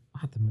saying, I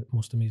had the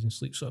most amazing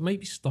sleep. So it might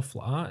be stuff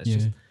like that.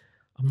 It's just,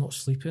 I'm not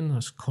sleeping.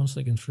 That's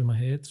constantly going through my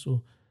head.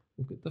 So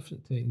we've got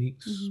different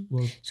techniques.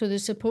 So the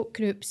support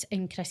groups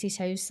in Chrissy's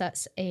house,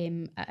 that's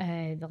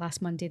the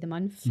last Monday of the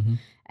month.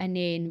 And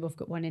then we've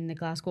got one in the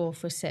Glasgow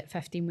office at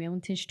 15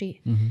 Wellington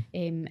Street.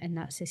 And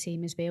that's the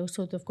same as well.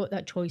 So they've got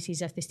that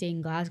choices. If they stay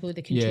in Glasgow,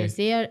 they can choose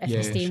there. If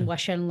they stay in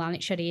Wishaw and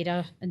Lanarkshire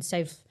area and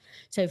South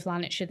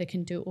Lanarkshire, they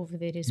can do it over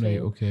there as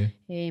well.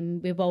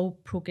 We will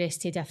progress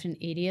to different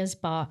areas,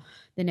 but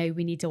now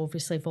we need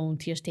obviously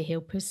volunteers to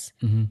help us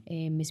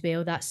as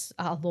well. That's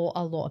a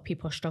lot of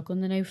people are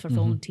struggling now for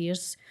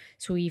volunteers.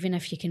 So even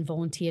if you can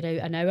volunteer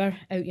out an hour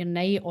out your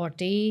night or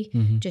day,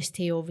 just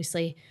to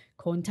obviously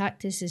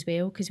contact us as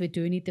well, because we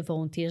do need the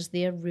volunteers.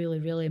 They're really,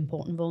 really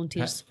important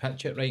volunteers.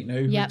 Pitch it right now.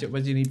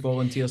 What do you need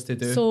volunteers to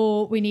do?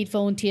 So we need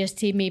volunteers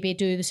to maybe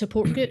do the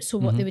support groups. So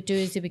what they would do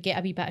is they would get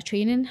a wee bit of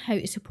training how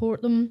to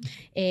support them.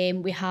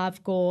 We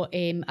have got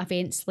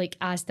events like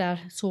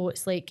ASDA, so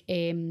it's like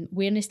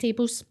awareness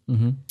tables.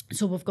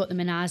 So we've got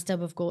them in ASDA,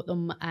 we've got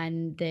them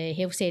in the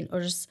health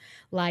centres,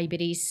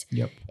 libraries.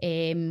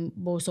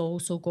 We've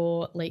also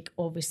got like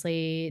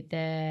obviously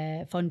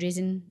the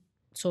fundraising.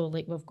 So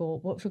like what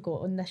have we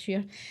got on this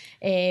year?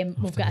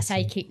 We've got a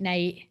psychic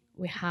night.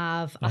 We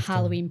have a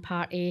Halloween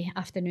party,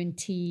 afternoon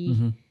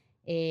tea.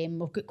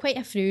 We've got quite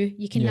a few.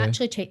 You can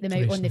actually check them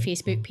out on the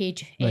Facebook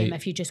page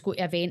if you just go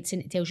to events,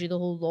 and it tells you the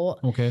whole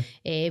lot.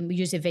 We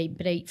use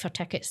Eventbrite for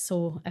tickets,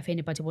 so if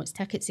anybody wants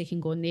tickets, they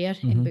can go on there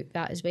and book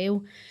that as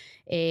well.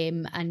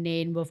 And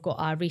then we've got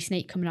our race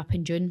night coming up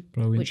in June,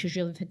 which is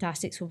really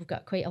fantastic. So we've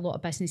got quite a lot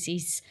of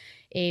businesses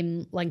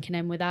linking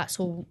in with that.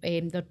 So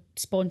they're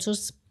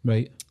sponsors.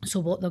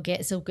 So what they'll get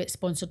is they'll get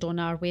sponsored on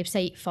our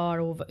website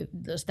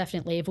there's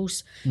different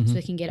levels. So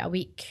they can get a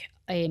week,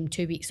 2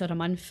 weeks or a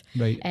month.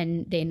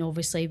 And then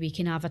obviously we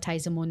can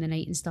advertise them on the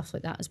night and stuff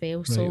like that as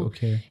well. So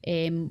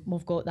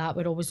we've got that.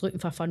 We're always looking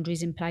for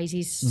fundraising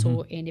prizes.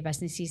 So any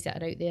businesses that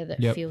are out there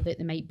that feel that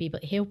they might be able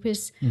to help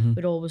us,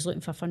 we're always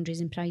looking for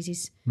fundraising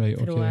prizes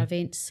for all our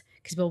events.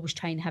 Because we always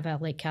try and have a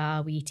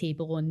wee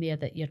table on there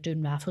that you're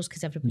doing raffles,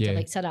 because everybody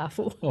likes a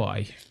raffle. Oh,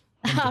 aye.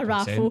 A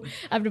raffle.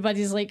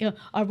 Everybody's like,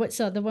 or what's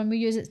the other one we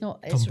use? It's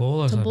not.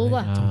 Tombola.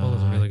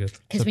 Tombolas are really good.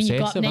 Because when you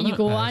got and then you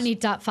go, I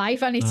need that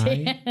 5, I need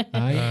 10.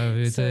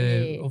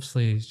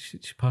 Obviously,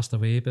 she passed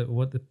away, but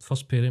what the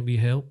first parent we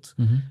helped,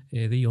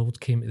 they all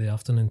came to the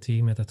afternoon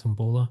tea, made a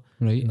tombola,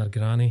 and their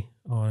granny.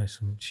 Oh,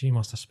 she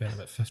must have spent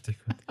about 50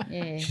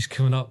 quid. She's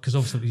coming up, because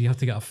obviously you have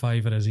to get a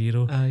 5 or a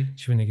 0.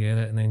 She wouldn't get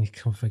it, and then you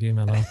come for game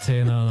another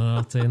 10 and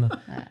another 10.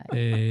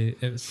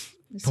 It was.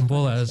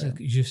 Tombola is,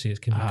 you say,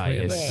 it can be quite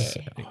a bit.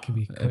 It can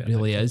be quite it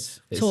really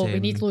is. So we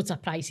need loads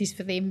of prizes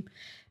for them.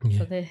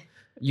 For the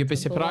You'd be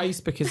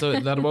surprised, because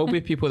there will be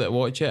people that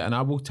watch it, and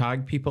I will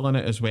tag people in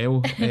it as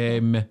well.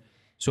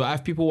 So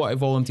if people want to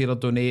volunteer or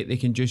donate, they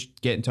can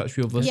just get in touch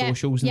with the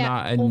socials and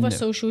that. And over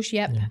socials,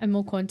 and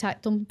we'll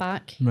contact them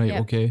back.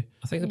 Okay.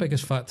 I think the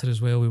biggest factor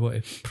as well we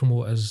want to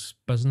promote is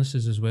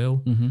businesses as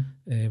well.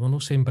 We're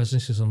not saying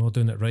businesses are not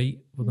doing it right.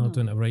 We're not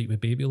doing it right with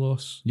baby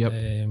loss.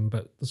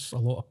 But there's a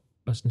lot of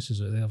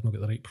businesses out there have not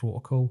got the right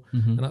protocol,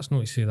 and that's not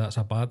to say that's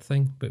a bad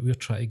thing, but we're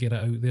trying to get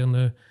it out there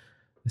now.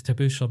 The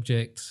taboo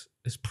subject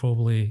is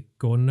probably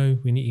gone now.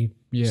 We need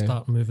to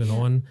start moving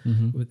on.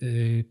 With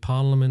the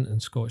Parliament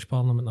and Scottish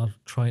Parliament are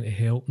trying to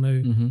help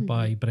now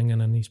by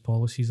bringing in these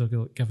policies. They're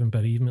giving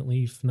bereavement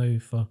leave now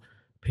for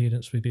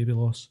parents with baby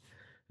loss.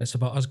 It's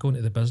about us going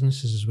to the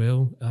businesses as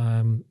well.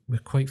 We're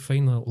quite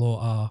finding a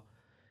lot of,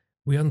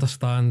 we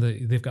understand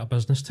that they've got a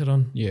business to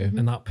run,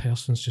 and that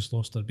person's just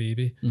lost their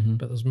baby.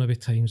 But there's maybe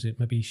times that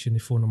maybe you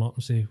shouldn't phone them up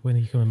and say, when are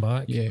you coming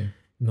back?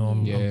 No,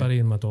 I'm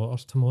burying my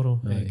daughter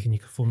tomorrow. Can you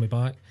phone me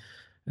back?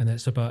 And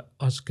it's about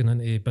us going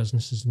into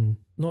businesses and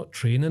not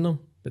training them,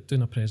 but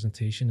doing a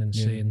presentation and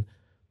saying,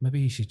 maybe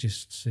you should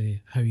just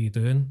say, how are you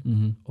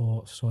doing?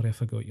 Or, sorry, I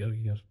forgot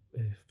your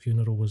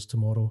funeral was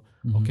tomorrow.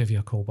 I'll give you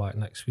a call back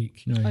next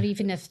week. Or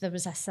even if there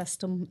was a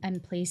system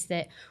in place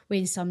that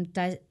when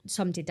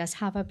somebody does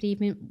have a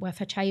bereavement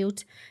with a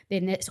child,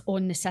 then it's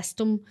on the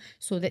system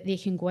so that they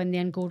can go in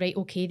there and go, right,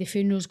 okay, the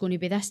funeral's going to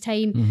be this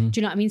time. Do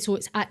you know what I mean? So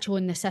it's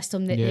actually on the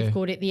system that they've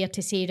got it there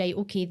to say, right,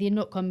 okay, they're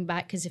not coming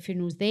back because the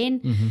funeral's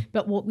then.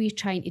 But what we're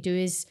trying to do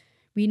is,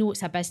 we know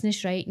it's a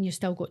business, right, and you've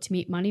still got to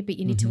make money, but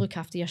you need to look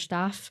after your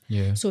staff.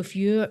 So if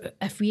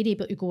we're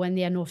able to go in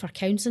there and offer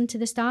counselling to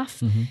the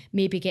staff,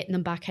 maybe getting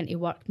them back into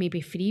work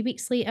maybe 3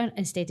 weeks later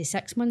instead of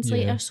 6 months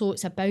later. So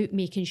it's about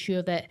making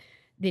sure that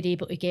they're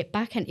able to get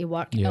back into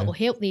work. It'll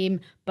help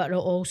them, but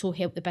it'll also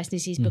help the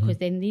businesses because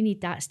then they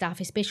need that staff,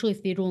 especially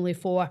if they're only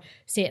for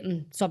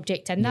certain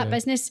subject in that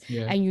business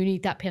and you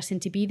need that person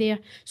to be there.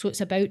 So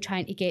it's about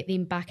trying to get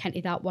them back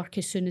into that work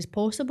as soon as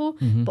possible,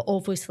 but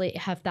obviously to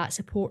have that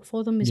support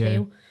for them as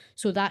well.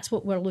 So that's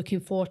what we're looking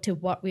for, to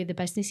work with the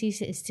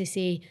businesses, is to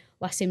say,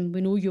 listen,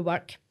 we know you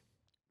work,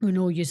 we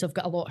know you've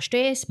got a lot of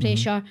stress,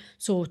 pressure,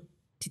 so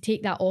to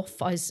take that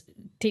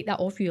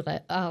off you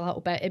a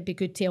little bit, it'd be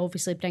good to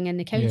obviously bring in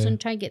the counselling,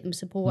 try and get them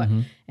support,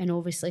 and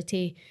obviously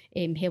to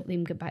help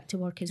them get back to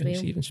work as well.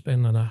 It's even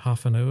spending a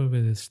half an hour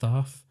with the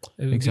staff.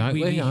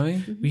 Exactly,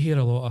 we hear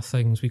a lot of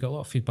things. We got a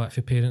lot of feedback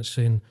from parents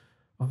saying,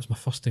 oh, it was my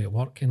first day at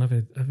work, and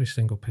every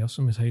single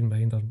person was hiding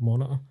behind their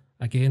monitor.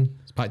 Again,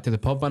 it's back to the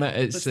pub, innit?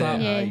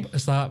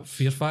 It's that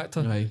fear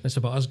factor. It's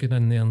about us getting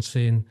in there and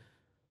saying,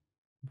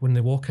 when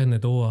they walk in the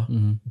door,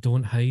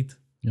 don't hide.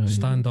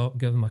 Stand up,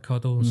 give them a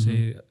cuddle and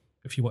say,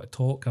 if you want to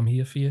talk, I'm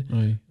here for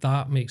you.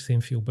 That makes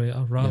them feel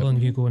better, rather than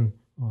you going,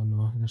 oh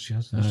no, there she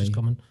is, she's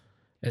coming.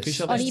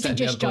 Or even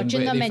just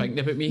judging them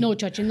no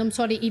judging them,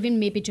 sorry, even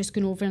maybe just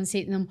going over and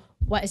saying to them,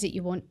 what is it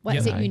you want? What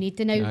is it you need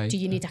to now? Do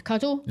you need a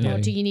cuddle?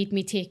 Or do you need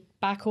me to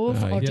back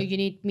off? Or do you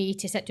need me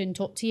to sit down and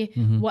talk to you?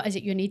 What is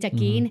it you need?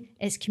 Again,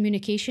 it's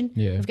communication.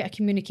 We've got a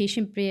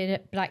communication barrier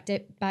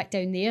back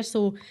down there.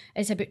 So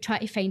it's about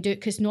trying to find out,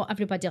 because not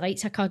everybody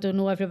likes a cuddle,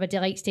 not everybody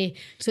likes to,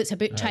 so it's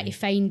about trying to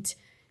find,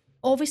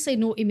 obviously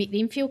not to make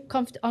them feel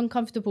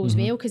uncomfortable as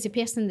well, because the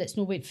person that's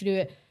not went through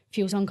it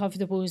feels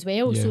uncomfortable as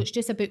well. So it's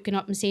just about going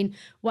up and saying,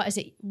 what is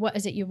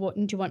it you want?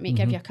 Do you want me to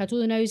give you a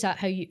cuddle now? Is that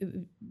how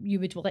you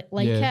would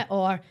like it?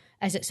 Or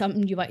is it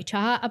something you want to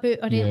chat about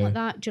or anything like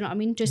that? Do you know what I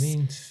mean?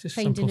 Just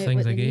simple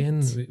things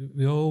again.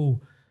 We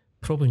all,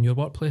 probably in your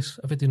workplace,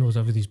 everybody knows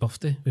everybody's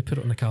birthday. We put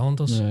it on the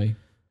calendars.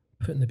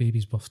 Putting the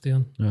baby's birthday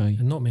on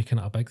and not making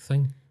it a big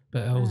thing,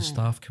 but all the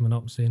staff coming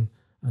up and saying,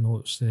 I know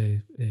it's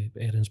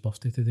Erin's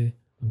birthday today,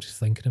 I'm just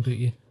thinking about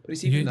you. But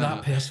it's even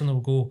that person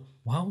will go,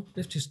 wow,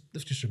 they've just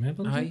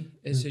remembered.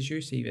 It's as you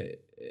say,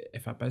 that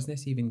if a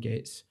business even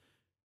gets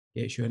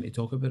you in to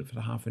talk about it for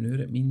a half an hour,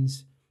 it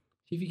means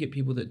if you get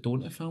people that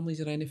don't have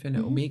families or anything,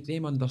 it'll make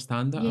them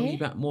understand it a wee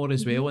bit more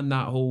as well. And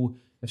that whole,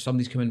 if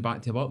somebody's coming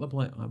back to work, they'll be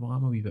like, well,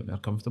 I'm a wee bit more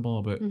comfortable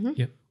about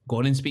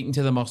going and speaking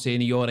to them or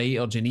saying, are you all right,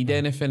 or do you need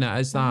anything? It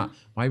is that.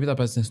 Why would a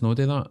business not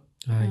do that?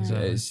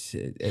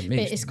 Exactly. But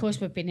it's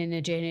because we've been in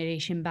a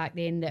generation back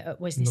then that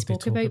it wasn't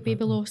spoke about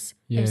baby loss.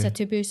 It was a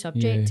taboo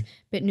subject,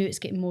 but now it's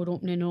getting more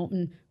open and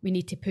open. We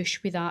need to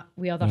push with that,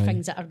 with other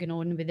things that are going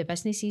on with the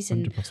businesses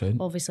 100%.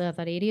 And obviously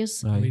other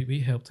areas. We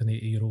helped an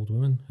 80-year-old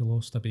woman who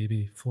lost a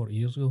baby 40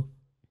 years ago.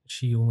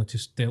 She only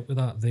just dealt with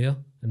that there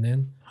and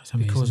then. That's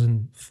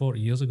amazing. Because 40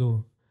 years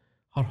ago,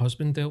 her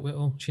husband dealt with it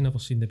all. She never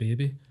seen the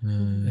baby.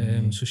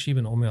 So she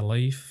went on with her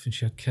life and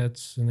she had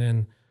kids, and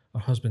then her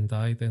husband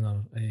died, then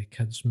her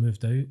kids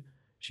moved out.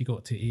 She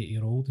got to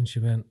 8-year-old and she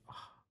went,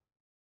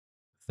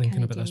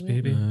 thinking about this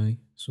baby.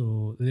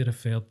 So they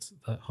referred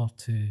her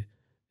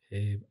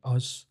to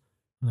us,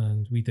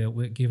 and we dealt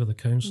with it, gave her the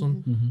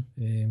counselling,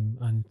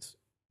 and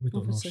we got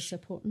obviously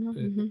supporting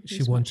her.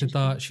 She wanted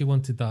that. She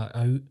wanted that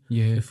out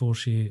before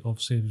she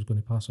obviously was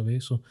going to pass away.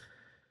 So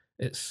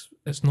it's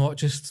not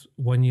just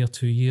 1 year,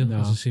 2 years,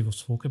 as I say, we've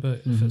spoke about.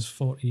 If it's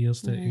 40 years,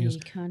 30 years,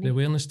 the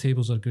awareness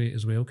tables are great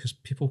as well, because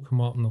people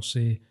come up and they'll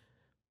say,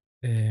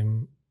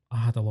 I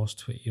had a loss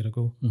 20 years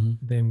ago.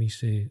 Then we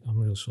say, I'm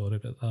really sorry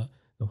about that.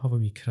 They'll have a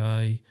wee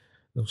cry.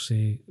 They'll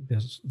say,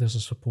 there's a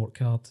support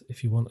card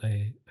if you want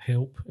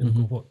help. And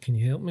go, what, can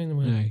you help me? And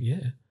we went,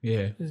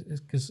 yeah.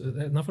 Because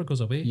it never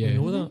goes away. You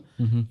know that.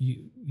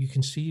 You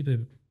can see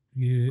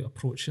you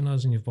approaching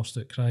us and you've burst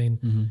out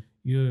crying.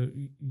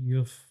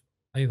 You've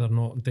either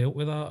not dealt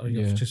with that, or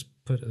you've just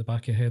put it at the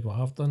back of your head what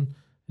I've done.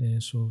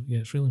 So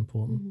it's really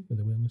important with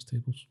the awareness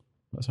tables.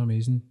 That's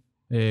amazing.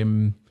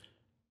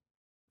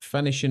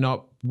 Finishing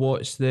up,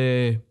 what's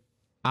the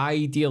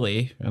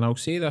ideally, and I'll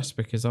say this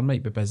because there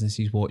might be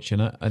businesses watching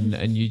it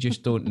and you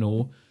just don't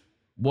know,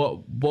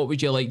 what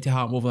would you like to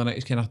happen over the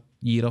next kind of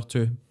year or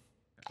two?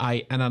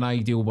 In an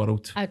ideal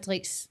world, I'd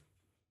like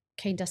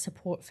kind of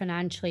support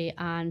financially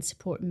and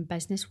supporting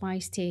business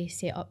wise to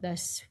set up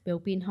this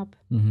wellbeing hub.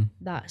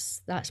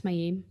 That's my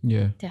aim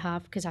to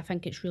have, because I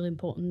think it's really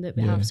important that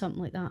we have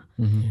something like that.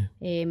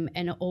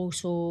 And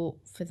also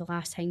for the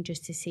last time,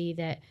 just to say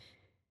that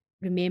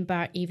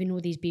remember, even though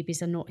these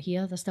babies are not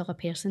here, they're still a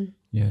person.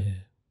 Yeah.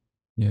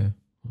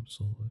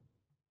 Absolutely.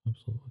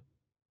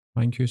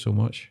 Thank you so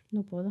much.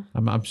 No bother.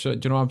 I'm so,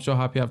 do you know, I'm so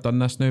happy I've done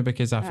this now,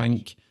 because I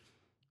think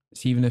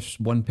it's even if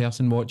one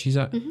person watches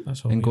it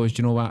That's all and goes,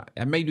 do you know what,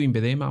 it might even be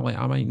them.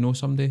 I might know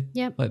somebody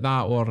like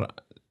that, or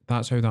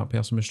that's how that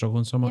person was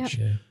struggling so much.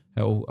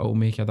 It'll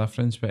make a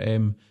difference. But I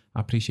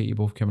appreciate you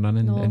both coming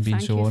in and being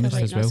so honest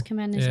as well.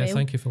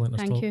 Thank you for letting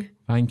us talk.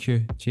 Thank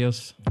you.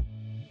 Cheers.